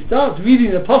 And if he starts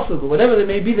reading the pasuk or whatever it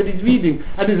may be that he's reading,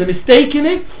 and there's a mistake in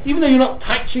it, even though you're not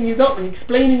touching it up and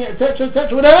explaining it, etc.,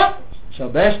 whatever,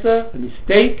 Shabeshta, the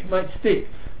mistake might stick.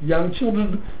 Young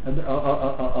children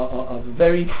are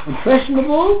very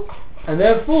impressionable, and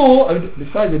therefore,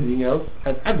 besides anything else,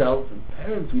 as adults and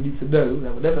parents, we need to know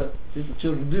that whatever the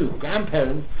children do,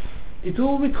 grandparents, it's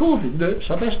all recorded.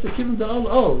 Shabeshta given to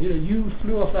all. You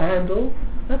flew off the handle.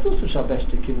 That's also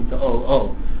Shabeshta given to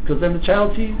all. Because then the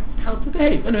child sees how to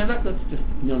behave. Anyway, that's just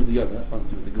the yoga. That's nothing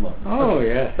to do with the Gemara. Oh,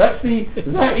 yeah. That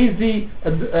is the.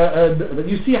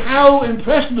 You see how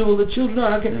impressionable the children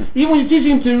are. Okay? Even when you're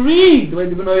teaching him to read, the way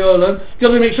the B'nai Olam, you've got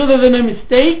to make sure that there are no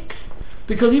mistakes.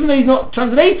 Because even though he's not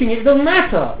translating it doesn't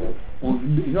matter. Or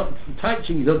he's not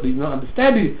touching, he's not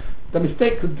understanding it. The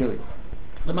mistake could go in.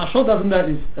 The Mashal doesn't know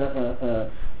this. The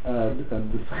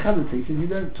Chadata, he says you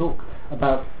don't talk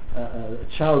about a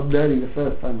child learning the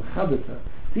first time Chadata.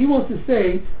 So he wants to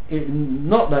say,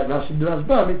 not like Rashi the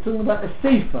Rashbam, it's talking about a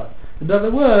sefer. In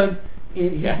other words,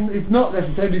 it's not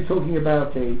necessarily talking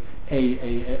about for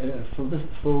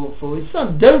his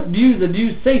son. Don't use a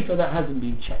new sefer that hasn't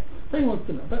been checked. So he wants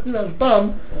to know. But the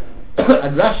Rashbam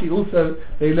and Rashi also,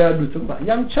 they learn, we're talking about a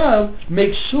young child,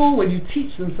 make sure when you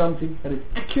teach them something that is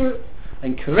accurate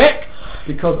and correct,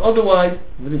 because otherwise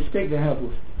the mistake they have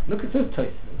will stick. Look at those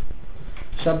tastes.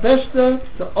 Shabeshta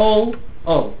to all.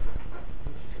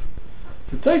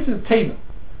 The taste is Tema.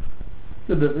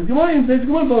 So the Gemara says, the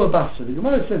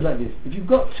Gemara says like this: if you've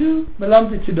got two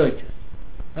melamdi tidoitis,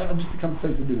 I'm just to come to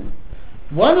doing it.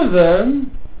 One of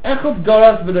them, echad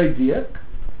garas v'loidiak,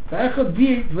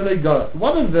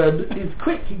 One of them is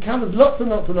quick, he covers lots and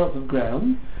lots and lots of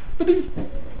ground, but he's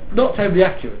not terribly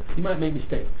accurate. He might make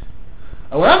mistakes.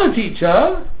 Another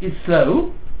teacher is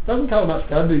slow, doesn't cover much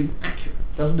ground, but he's accurate,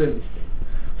 doesn't do mistakes.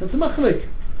 So it's a machlokes.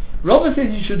 Robert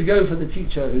says you should go for the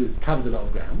teacher who covers a lot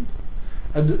of ground,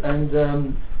 and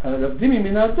Rav Dimi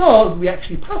min Adler, we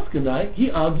actually paskenai, he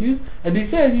argues, and he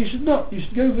says you should not. You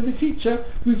should go for the teacher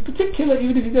who's particular,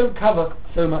 even if you don't cover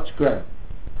so much ground.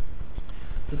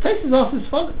 The text is asked as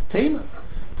follows: Tema.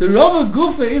 The Rava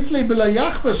Gufa Islay B'la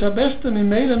Yachva Shabeshta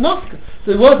Mimela Nafka.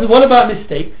 So what about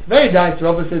mistakes? Very nice.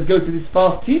 Rava says go to this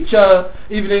fast teacher,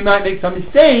 even though he might make some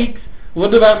mistakes.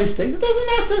 What about mistakes? It doesn't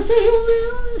matter.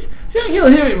 So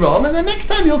he'll hear it wrong, and the next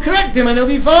time you'll correct him, and he'll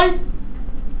be fine.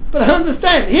 But I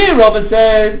understand. Here Rava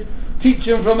says teach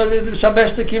him from a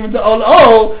Shabesh Takim to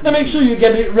Ol, and make sure you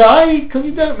get it right, because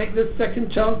you don't make the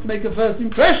second chance to make a first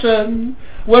impression.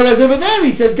 Whereas over there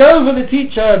he says, go over the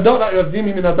teacher, not like Rav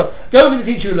Dimi min Adler, go over the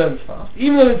teacher who learns fast,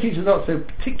 even though the teacher's not so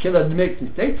particular and makes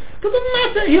mistakes, because it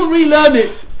doesn't matter, he'll relearn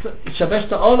it, Shabesh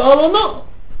to Ol or not.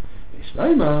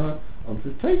 Ishleima, on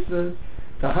the Tosfos,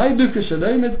 Tahaydu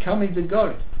K'shalomed Kami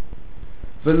Degorit,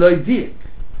 V'loi Diek,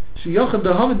 Sheyochad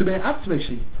Dehovid B'mei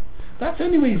Atzmei. That's the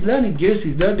only way he's learning gifts,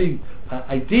 he's learning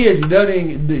ideas, he's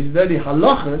learning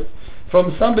halachas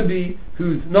from somebody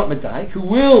who's not medayik,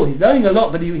 he's learning a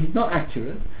lot but he's not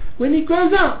accurate. When he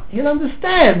grows up, he'll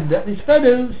understand that this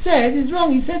fellow said is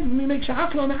wrong. He said, we make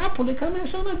shahakla on an apple, it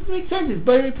doesn't make sense, it's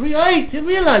very pre-8, he'll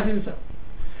realize himself.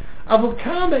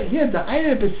 Avokama here, the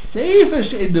ayah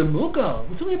b'sefer in the mughal,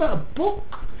 we're talking about a book,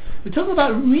 we're talking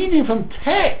about reading from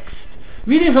text,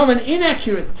 reading from an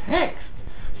inaccurate text.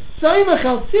 Who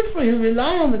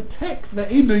rely on the text,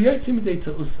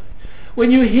 when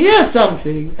you hear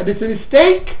something and it's a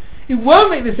mistake, it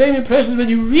won't make the same impression when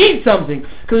you read something,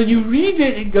 because when you read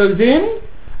it, it goes in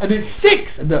and it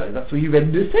sticks. No, that's what you read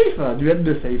in the sefer. You read in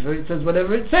the sefer, it says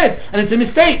whatever it said, and it's a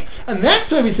mistake, and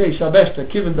that's where we say Shabesh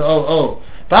Takim to Ol.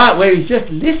 But where he's just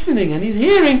listening and he's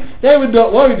hearing, they would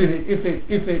not worry if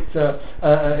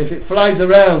it flies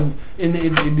around in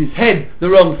his head the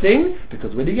wrong thing,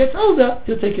 because when he gets older,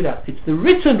 he'll take it out. It's the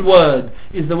written word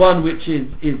is the one which is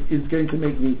going to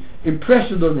make the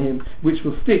impression on him, which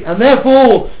will stick. And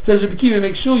therefore, says Rabbi Kiva,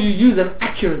 make sure you use an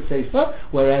accurate sefer,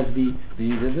 whereas the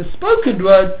spoken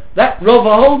word, that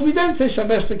Rava holds, we don't say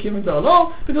Shabesh Takim and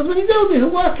Ol, because when he's older, he'll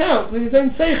work out with his own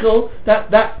seichel that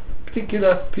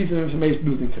particular piece of information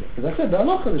losing to it. As I said, the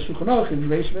halacha, the Shulchan Aruch in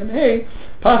Reish and Hey,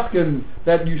 paskin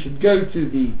that you should go to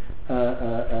the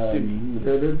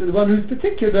one who's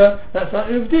particular. That's like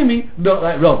Rav Dimi, not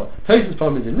like Rava. Tosfos'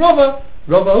 problem is in Rava.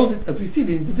 Rava holds it, as we see,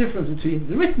 the difference between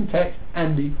the written text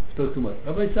and the spoken word.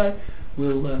 Rabbi say,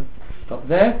 we'll stop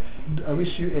there. I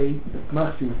wish you a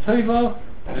Masim Tova,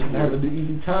 and have an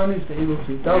easy time, is to able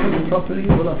to daven properly.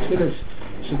 All our tefillah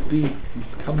should be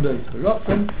Kamdos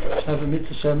Barotzen, have a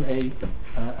mitzvah a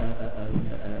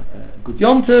good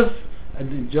Yom Tov,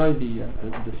 and enjoy the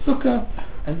sukkah,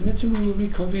 and the mitzvah we will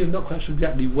reconvene. I'm not quite sure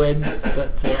exactly when,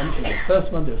 but the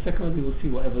first Monday or second Monday we'll see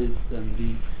whatever is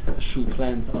the shul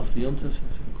plans after the Yom Tov.